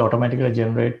it will automatically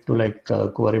generate to like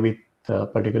query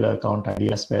with particular account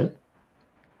ID as well.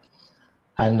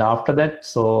 And after that,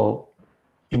 so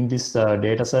in this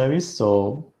data service,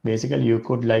 so basically you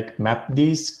could like map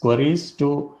these queries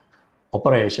to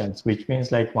operations, which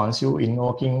means like once you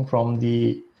invoking from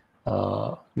the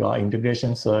your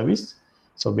integration service,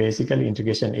 so basically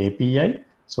integration API,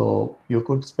 so you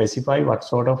could specify what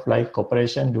sort of like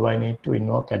operation do I need to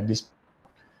invoke at this.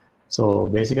 So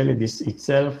basically this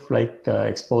itself like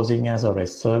exposing as a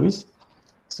REST service.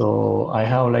 So I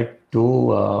have like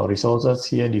two resources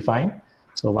here defined.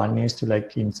 So one is to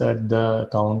like insert the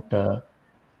account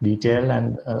detail,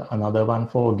 and another one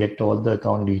for get all the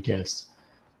account details.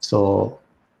 So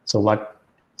what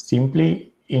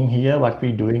simply in here what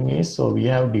we're doing is, so we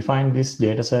have defined this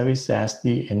data service as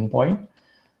the endpoint,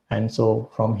 and so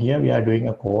from here we are doing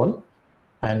a call,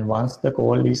 and once the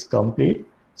call is complete,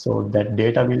 so that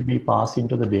data will be passed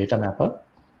into the data mapper.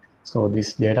 So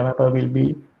this data mapper will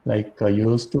be like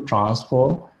used to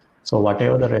transform, so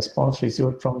whatever the response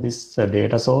received from this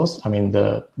data source, I mean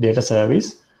the data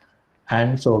service,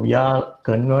 and so we are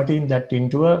converting that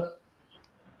into a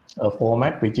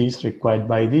format which is required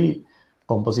by the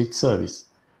composite service.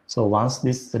 So once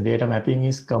this data mapping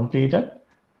is completed,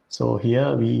 so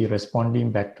here we responding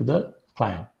back to the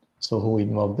client, so who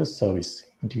invoked the service,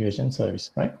 integration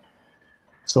service, right?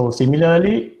 So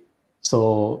similarly,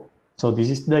 so this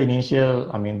is the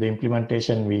initial, I mean the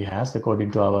implementation we have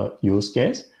according to our use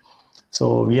case.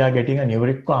 So we are getting a new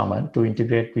requirement to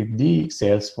integrate with the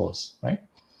Salesforce, right?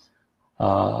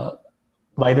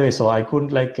 By the way, so I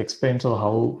couldn't like explain so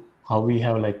how we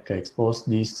have like exposed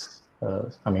these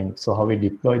so how we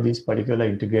deploy this particular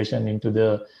integration into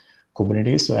the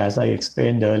Kubernetes. So as I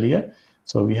explained earlier,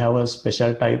 so we have a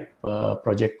special type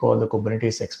project called the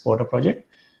Kubernetes Exporter project.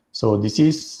 So this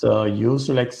is used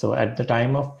to so at the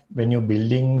time of when you're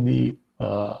building the,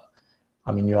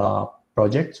 your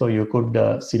project, so you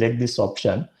could select this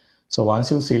option. So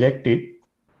once you select it,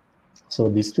 so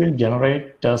this will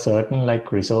generate certain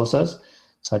resources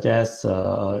such as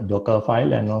Docker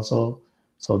file, and also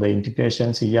so the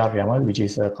integration CR-YAML, which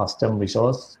is a custom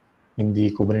resource in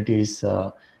the Kubernetes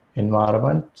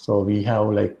environment. So we have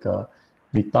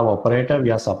with our operator, we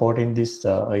are supporting this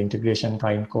integration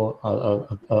kind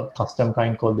called custom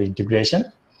kind called the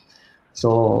integration.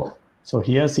 So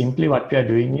here simply what we are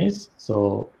doing is,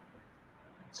 so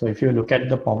if you look at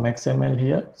the POM XML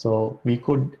here, so we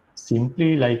could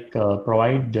simply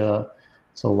provide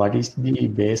so what is the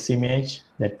base image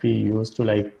that we use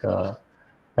to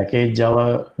package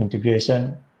our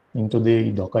integration into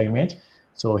the Docker image.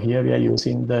 So here we are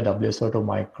using the WSO2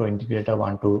 micro integrator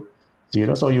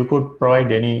 120. So you could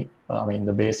provide any,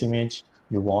 the base image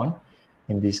you want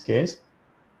in this case.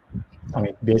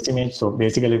 Base image, so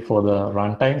basically for the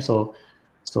runtime. So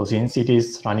since it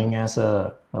is running as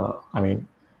a,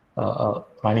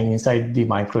 running inside the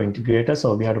micro integrator,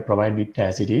 so we have to provide it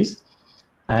as it is.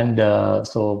 And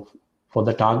so for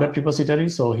the target repository,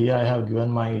 so here I have given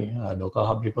my Docker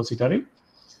Hub repository.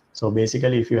 So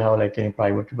basically, if you have any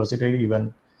private repository,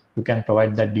 even you can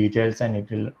provide that details, and it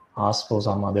will ask for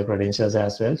some other credentials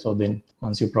as well. So then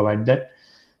once you provide that,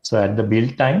 so at the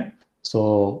build time,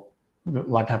 so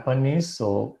what happened is,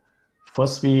 so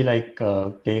first we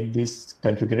take these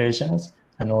configurations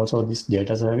and also this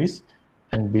data service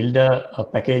and build a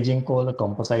packaging called a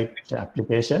composite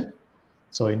application.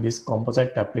 So in this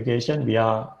composite application, we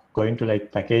are going to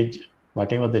package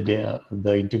whatever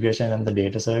the integration and the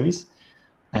data service.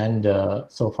 And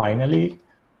so finally,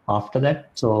 after that,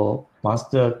 so once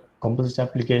the composite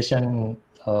application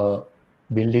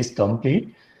build is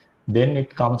complete, then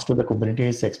it comes to the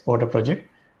Kubernetes Exporter project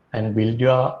and build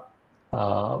your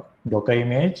Docker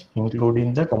image,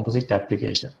 including the composite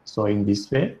application. So in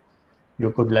this way,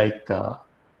 you could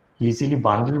easily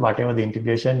bundle whatever the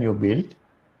integration you build.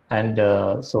 And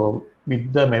so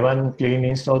with the Maven clean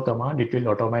install command, it will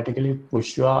automatically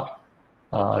push your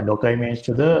Docker image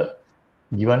to the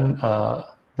given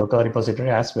Docker repository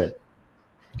as well.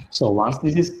 So once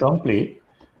this is complete,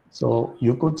 so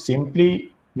you could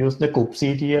simply use the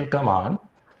kubectl command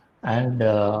and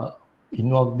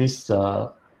invoke this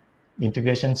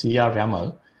integration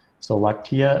CR-YAML. So what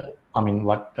here,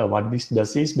 what this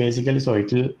does is basically, so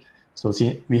it will, so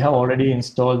see, we have already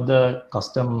installed the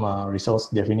custom resource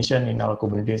definition in our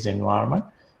Kubernetes environment.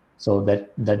 So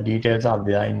that details are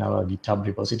there in our GitHub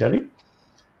repository.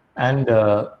 And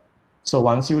so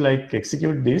once you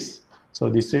execute this, so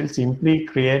this will simply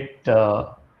create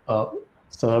a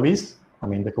service,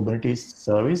 the Kubernetes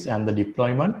service and the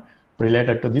deployment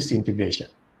related to this integration.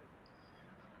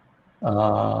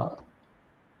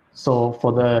 So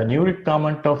for the new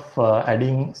requirement of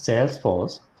adding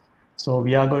Salesforce, so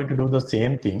we are going to do the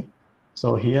same thing.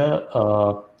 So here,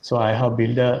 so I have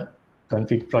built a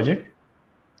config project,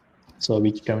 so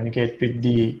which communicate with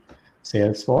the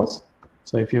Salesforce.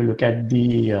 So if you look at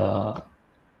the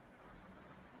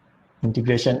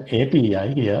integration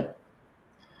API here,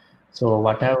 so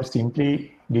what I have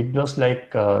simply did was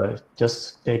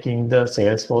just taking the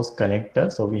Salesforce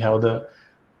connector. So we have the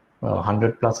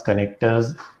 100+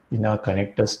 connectors in our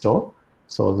connector store.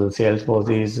 So the Salesforce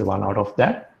is one out of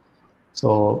that.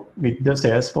 So with the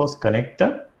Salesforce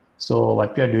connector, so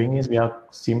what we are doing is we are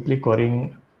simply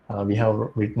querying, we have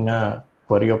written a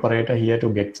query operator here to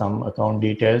get some account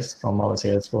details from our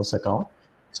Salesforce account.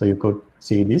 So you could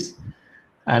see this.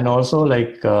 And also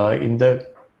in the,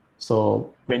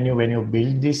 so when you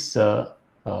build this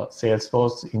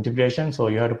Salesforce integration, so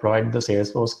you have to provide the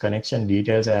Salesforce connection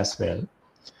details as well.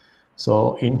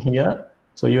 So in here,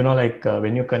 so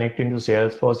when you connect into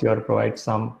Salesforce, you have to provide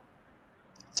some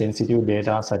sensitive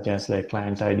data such as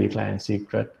client ID, client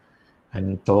secret,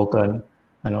 and token,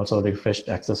 and also refreshed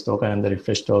access token and the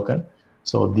refresh token.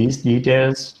 So these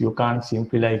details you can't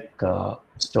simply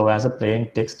store as a plain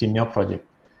text in your project.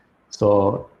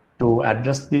 So to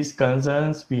address these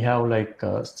concerns, we have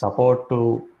support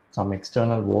to some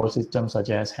external vault systems such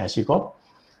as HashiCorp.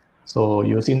 So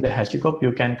using the HashiCorp,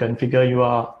 you can configure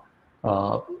your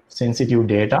sensitive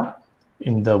data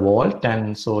in the vault,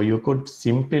 and so you could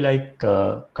simply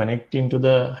connect into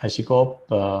the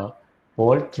HashiCorp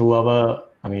vault through our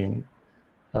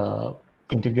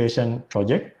integration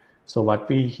project. So what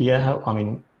we here have,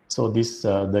 so this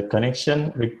the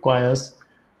connection requires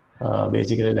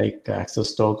basically like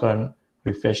access token,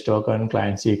 refresh token,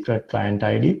 client secret, client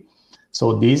ID.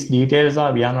 So these details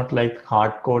are, we are not like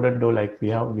hard coded, or like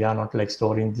we are not like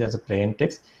storing this as a plain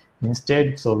text.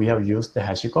 Instead, so we have used the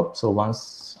HashiCorp. So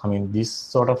once, I mean, this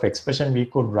sort of expression we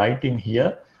could write in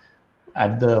here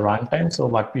at the runtime. So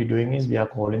what we're doing is we are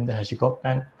calling the HashiCorp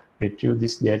and retrieve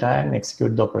this data and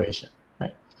execute the operation,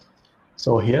 right?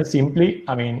 So here simply,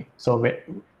 I mean, so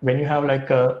when you have like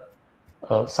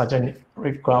such a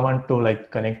requirement to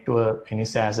like connect to any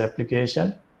SaaS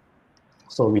application,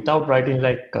 so without writing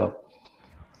like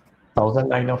 1,000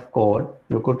 line of code,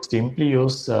 you could simply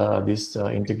use this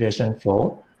integration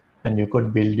flow, and you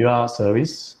could build your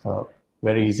service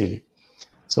very easily.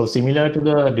 So similar to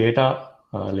the data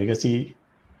legacy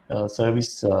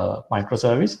service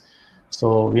microservice,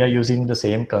 so we are using the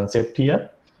same concept here.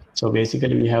 So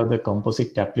basically we have the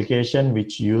composite application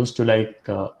which used to like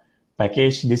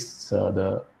package this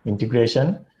the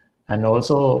integration, and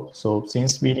also, so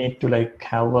since we need to like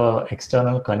have a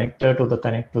external connector to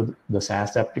connect to the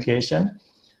SaaS application,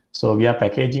 so we are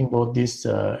packaging both this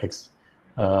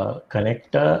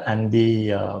connector and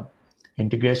the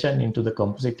integration into the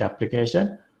composite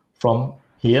application from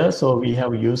here. So we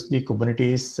have used the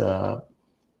Kubernetes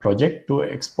project to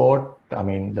export, I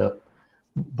mean,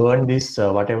 burn this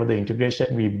whatever the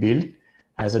integration we built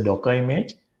as a Docker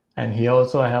image. And here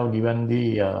also I have given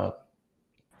the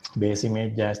base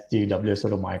image as the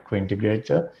WSO2 micro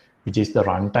integrator, which is the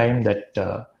runtime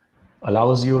that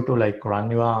allows you to like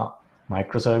run your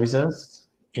microservices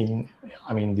in,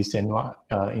 I mean, this in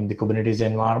the Kubernetes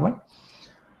environment.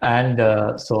 And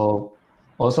so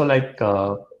also like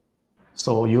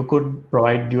so you could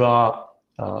provide your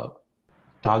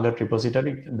target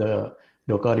repository, the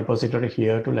Docker repository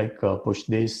here to like push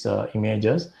these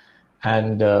images.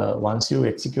 And once you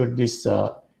execute this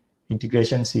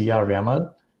integration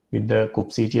CR-YAML with the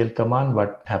kubectl command,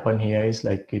 what happened here is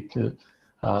like it will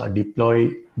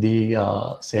deploy the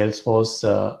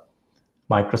Salesforce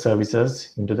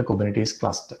microservices into the Kubernetes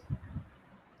cluster.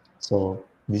 So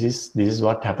this is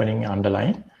what happening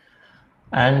underlying.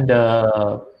 And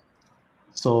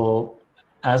so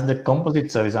as the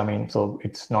composite service, I mean, so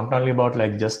it's not only about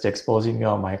like just exposing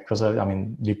your microservice, I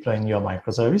mean, deploying your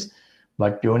microservice,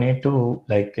 but you need to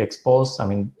like expose, I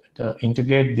mean,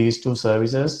 integrate these two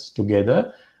services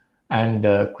together and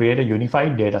create a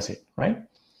unified data set, right?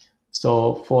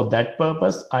 So for that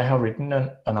purpose, I have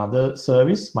written another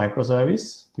service,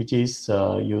 microservice, which is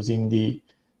using the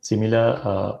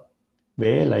similar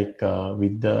way, like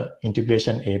with the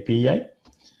integration API.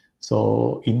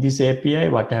 So in this API,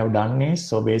 what I have done is,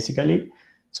 so basically,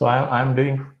 so I'm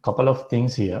doing a couple of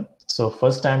things here. So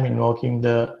first I'm invoking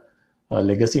the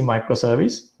legacy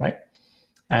microservice, right?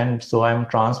 And so I'm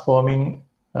transforming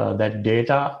that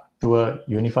data to a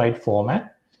unified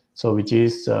format, so which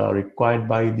is required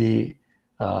by the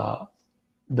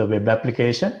web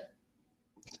application.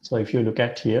 So if you look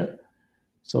at here,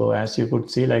 so as you could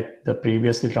see, like the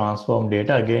previously transformed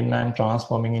data, again, I'm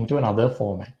transforming into another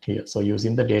format here. So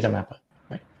using the data mapper,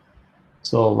 right?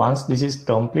 So once this is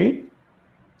complete,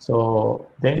 so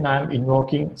then I'm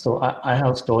invoking, so I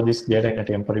have stored this data in a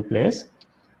temporary place.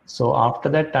 So after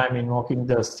that, I'm invoking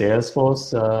the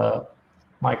Salesforce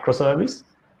microservice.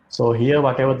 So here,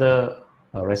 whatever the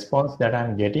response that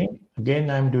I'm getting, again,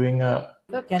 I'm doing a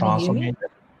transformation.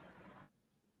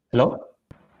 Hello?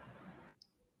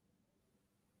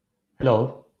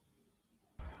 Hello?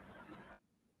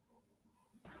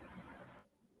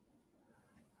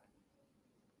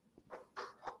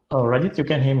 Oh, Rajith, you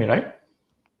can hear me, right?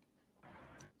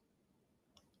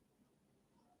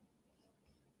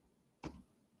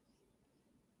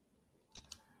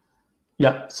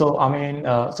 Yeah, so I mean,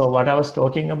 so what I was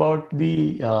talking about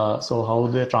the, so how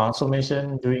the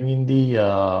transformation doing in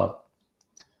the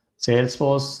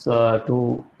Salesforce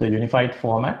to the unified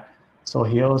format. So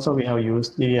here also we have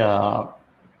used the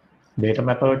data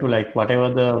mapper to like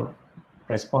whatever the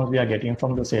response we are getting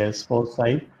from the Salesforce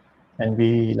side, and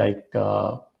we like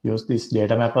use this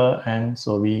data mapper, and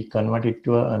so we convert it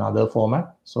to another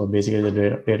format. So basically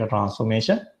the data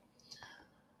transformation.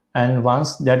 And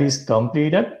once that is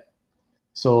completed,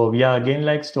 so we are again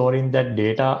like storing that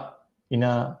data in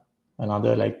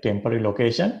another like temporary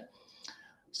location.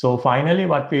 So finally,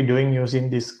 what we're doing using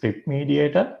this script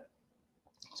mediator.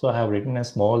 So I have written a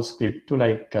small script to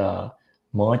like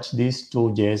merge these two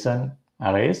JSON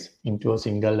arrays into a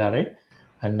single array,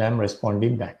 and I'm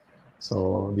responding back.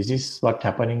 So this is what's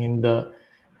happening in the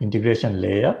integration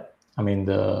layer. I mean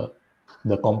the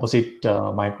composite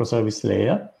microservice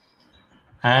layer.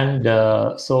 And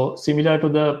so similar to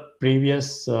the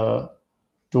previous two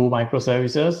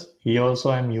microservices, here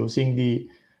also I'm using the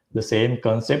the same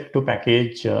concept to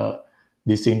package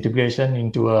this integration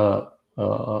into a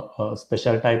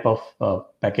special type of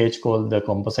package called the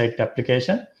composite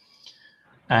application.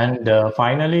 And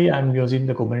finally, I'm using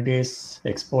the Kubernetes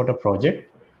exporter project.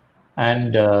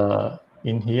 And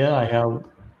in here, I have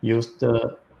used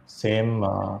the same,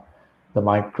 the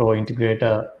micro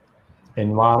integrator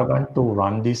environment to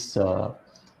run this, the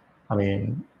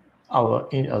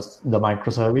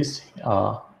microservice.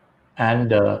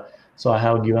 So I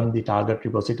have given the target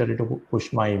repository to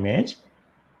push my image.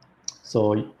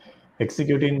 So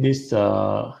executing this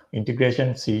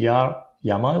integration CR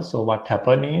YAML, so what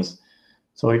happen is,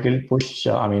 so it will push,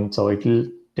 so it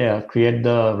will create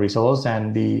the resource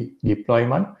and the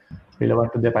deployment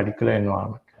relevant to the particular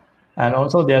environment. And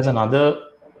also there's another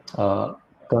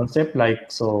concept,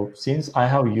 like, so since I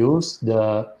have used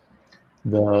the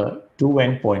two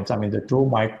endpoints, the two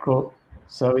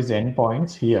microservice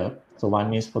endpoints here. So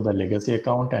one is for the legacy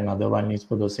account, and another one is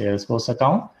for the Salesforce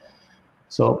account.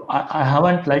 So I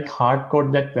haven't like hard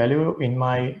code that value in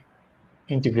my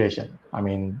integration.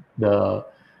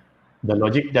 The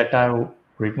logic that I've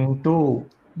written to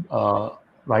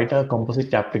write a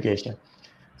composite application.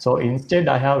 So instead,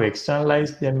 I have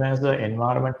externalized them as an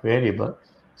environment variable.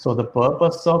 So the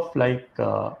purpose of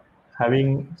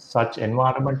having such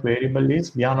environment variable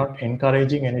is we are not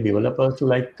encouraging any developers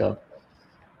to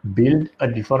build a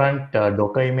different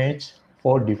Docker image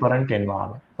for different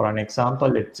environment. For an example,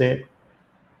 let's say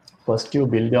first you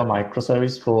build your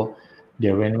microservice for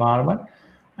dev environment,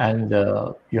 and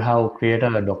you have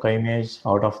created a Docker image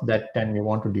out of that, and you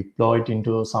want to deploy it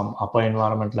into some upper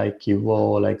environment like QO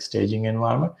or like staging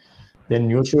environment.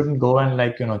 Then you shouldn't go and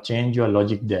change your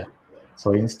logic there.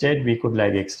 So instead, we could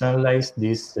externalize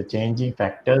these changing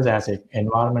factors as an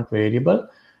environment variable,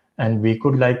 and we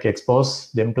could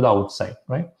expose them to the outside,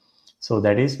 right? So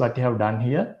that is what you have done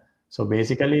here. So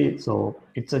basically, so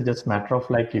it's a just matter of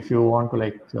if you want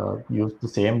to use the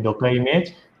same Docker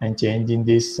image and change in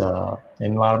these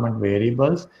environment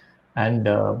variables and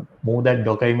move that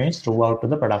Docker image throughout to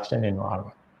the production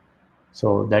environment.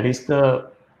 So that is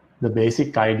the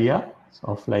basic idea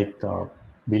of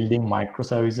building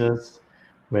microservices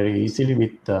very easily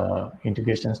with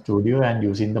Integration Studio and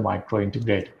using the micro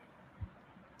integrator.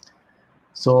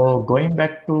 So going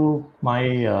back to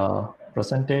my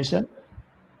presentation.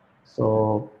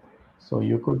 So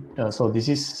you could so this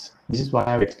is what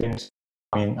I have explained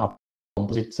a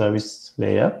composite service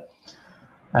layer.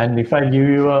 And if I give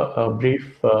you a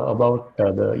brief about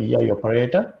the EI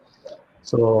operator,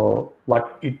 so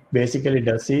what it basically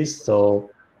does is, so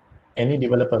any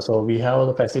developer, so we have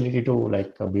the facility to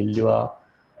build your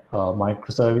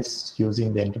microservice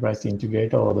using the enterprise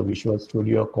integrator or the Visual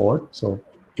Studio Code. So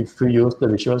if you use the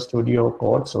Visual Studio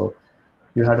Code, so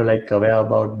you have to aware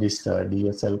about this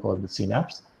DSL called the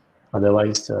Synapse.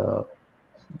 Otherwise, so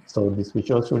this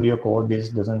Visual Studio Code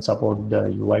doesn't support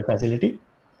the UI facility.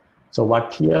 So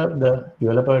what here the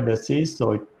developer does is,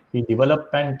 so he develop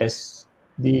and tests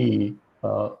the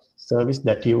service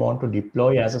that you want to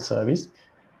deploy as a service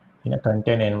in a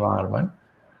container environment.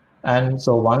 And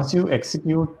so once you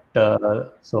execute,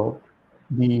 so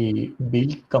the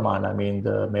build command,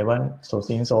 the Maven. So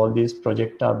since all these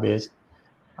projects are based,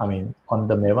 on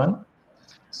the Maven,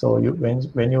 so you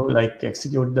when you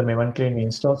execute the Maven clean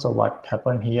install, so what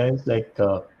happened here is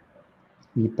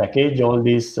we package all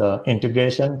these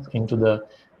integrations into the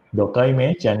Docker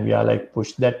image, and we are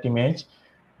push that image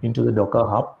into the Docker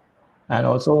Hub. And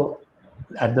also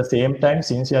at the same time,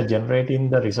 since you are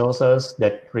generating the resources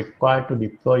that required to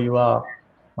deploy your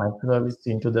microservice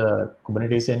into the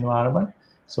Kubernetes environment,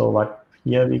 so what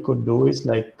here we could do is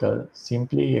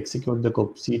simply execute the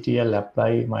kubectl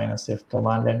apply -f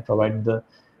command and provide the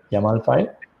YAML file.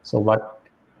 So what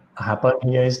happened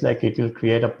here is it will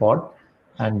create a pod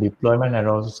and deployment and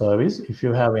also service. If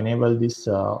you have enabled this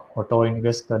auto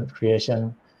ingress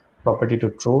creation property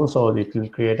to true, so it will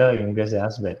create a ingress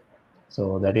as well.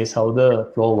 So that is how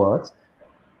the flow works.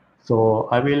 So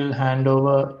I will hand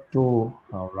over to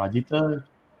Rajith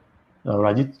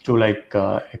to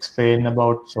explain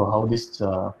about how this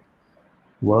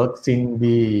works in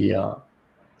the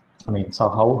so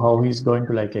how he's going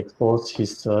to expose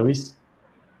his service,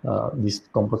 this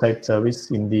composite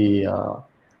service in the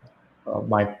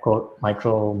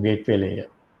micro gateway layer.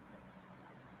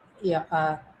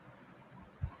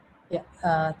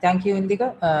 Thank you,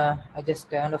 Indika. I just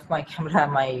turned off my camera.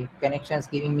 My connection is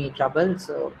giving me trouble.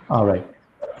 So all right.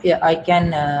 Yeah, I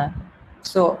can.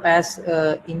 So as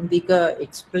Indika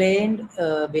explained,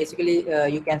 basically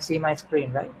you can see my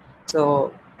screen, right?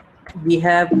 So we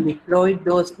have deployed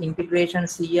those integration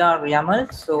CR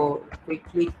YAML. So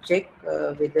quickly check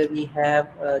whether we have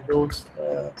those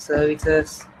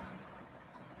services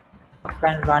up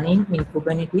and running in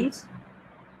Kubernetes.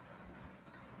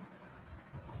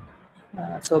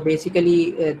 So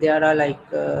basically, there are like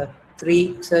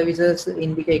three services.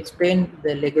 Indika explained: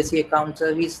 the legacy account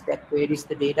service that queries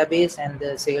the database, and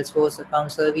the Salesforce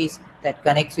account service that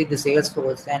connects with the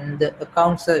Salesforce, and the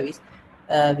account service,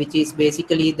 which is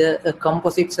basically the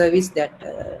composite service that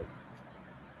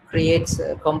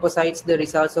composites the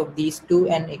results of these two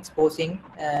and exposing.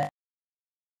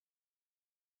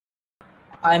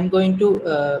 I'm going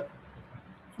to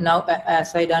now,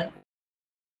 as I done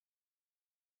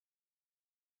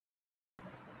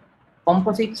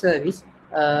composite service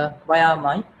via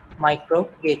my micro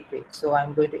gateway. So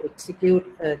I'm going to execute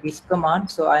this command.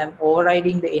 So I am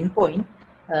overriding the endpoint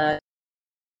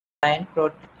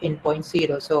endpoint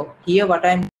 0. So here what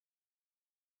I'm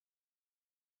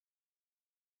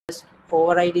just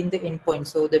overriding the endpoint.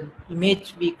 So the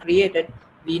image we created,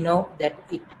 we know that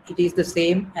it is the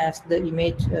same as the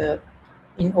image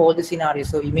in all the scenarios.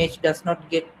 So image does not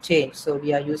get changed. So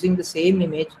we are using the same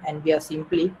image and we are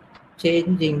simply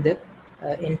changing the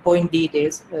endpoint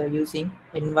details using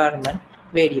environment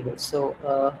variables. So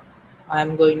I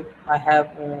have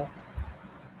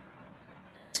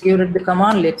executed the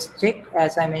command. Let's check.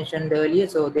 As I mentioned earlier,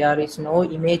 so there is no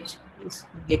image is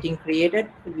getting created.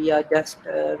 We are just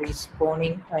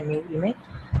respawning a new image.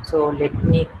 So let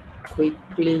me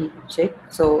quickly check.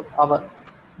 So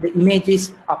the image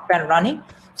is up and running.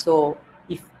 So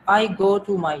if I go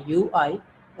to my UI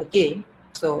again,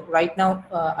 so right now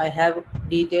I have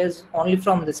details only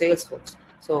from the Salesforce.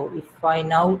 So if I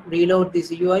now reload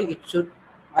this UI, it should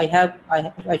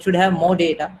I should have more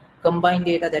data, combined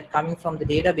data that coming from the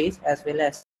database as well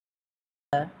as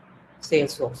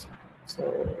Salesforce.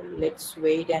 So let's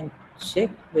wait and check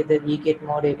whether we get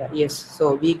more data. Yes,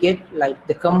 so we get like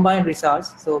the combined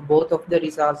results. So both of the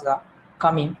results are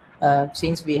coming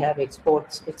since we have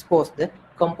exposed the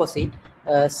composite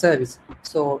service.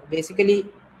 So basically,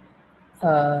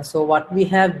 so what we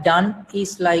have done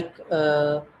is like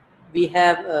we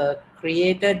have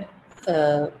created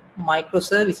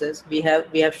microservices. We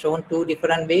have shown two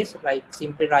different ways, like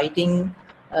simply writing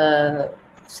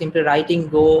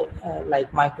Go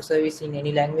like microservice in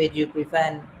any language you prefer,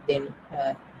 and then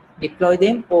deploy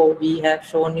them. Or we have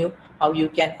shown you how you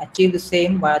can achieve the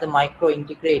same via the micro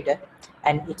integrator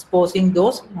and exposing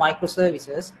those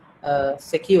microservices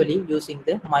securely using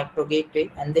the micro gateway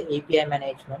and the API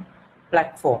management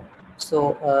platform.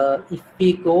 So if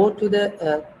we go to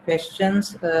the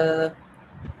questions,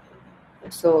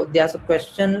 so there's a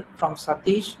question from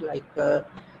Satish, like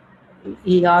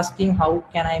he asking how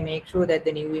can I make sure that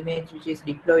the new image which is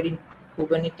deployed in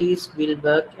Kubernetes will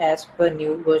work as per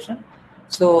new version.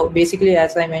 So basically,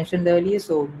 as I mentioned earlier,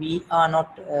 so we are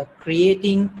not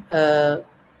recreating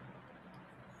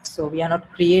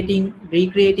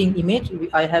image.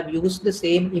 I have used the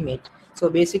same image. So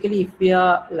basically, if we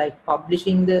are like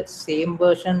publishing the same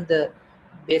version, the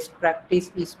best practice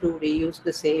is to reuse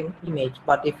the same image.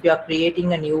 But if you are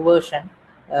creating a new version,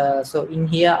 so in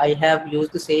here I have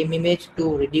used the same image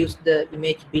to reduce the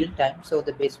image build time. So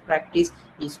the best practice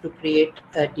is to create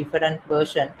a different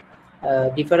version,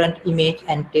 different image,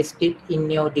 and test it in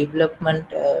your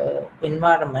development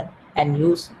environment, and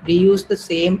reuse the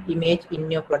same image in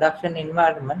your production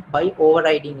environment by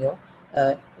overriding your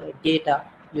data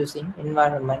using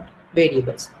environment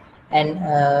variables. And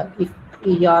if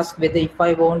he asks whether if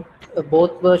I want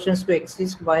both versions to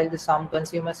exist while some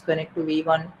consumers connect to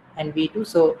V1 and V2,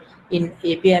 so in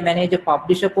API Manager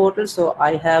Publisher portal, so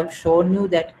I have shown you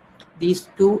that these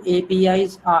two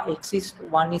APIs exist.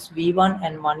 One is V1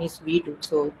 and one is V2.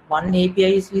 So one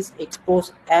API is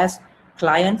exposed as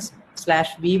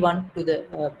clients/V1 to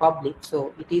the public.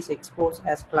 So it is exposed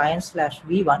as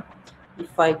clients/V1.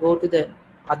 If I go to the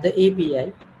other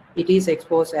API, it is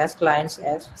exposed as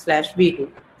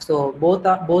clients/V2. So both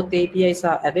APIs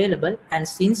are available, and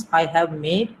since I have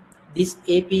made this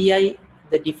API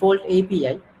the default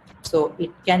API, so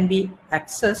it can be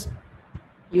accessed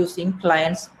using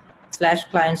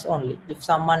clients/clients only. If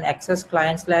someone access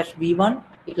client/V1,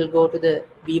 it will go to the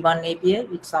V1 API.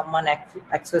 If someone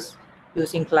access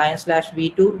using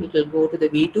client/V2, it will go to the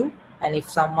V2. And if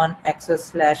someone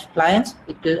access/clients,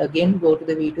 it will again go to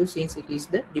the V2 since it is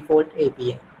the default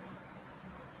API.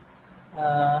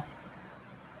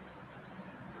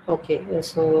 Okay,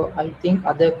 so I think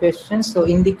other questions. So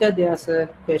Indika, there's a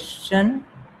question.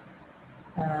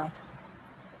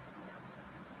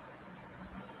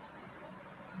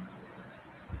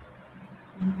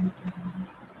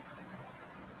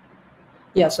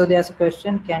 Yeah, so there's a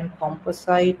question, can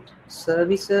composite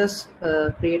services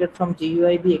created from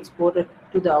GUI be exported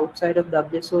to the outside of the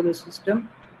WSO2 system?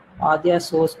 Are there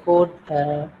source code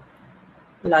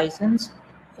license?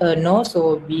 No,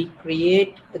 so we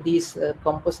create these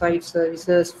composite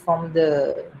services from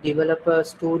the developer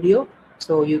studio.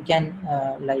 So you can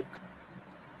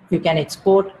you can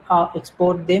export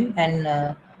them,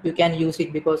 and you can use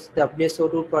it because the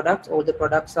WSO2 products, all the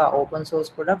products are open source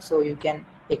products, so you can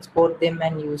export them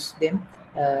and use them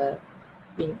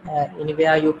in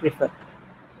anywhere you prefer.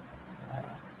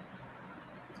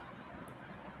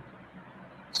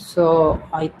 So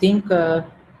I think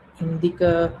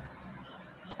Indika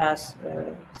has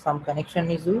some connection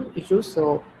issues.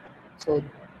 So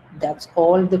that's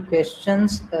all the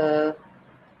questions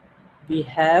we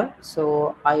have.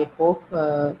 So I hope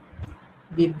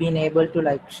we've been able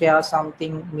to share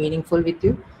something meaningful with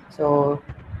you. So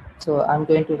I'm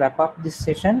going to wrap up this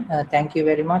session. Thank you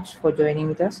very much for joining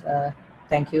with us.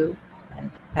 Thank you,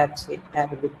 and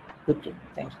have a good day.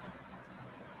 Thank you.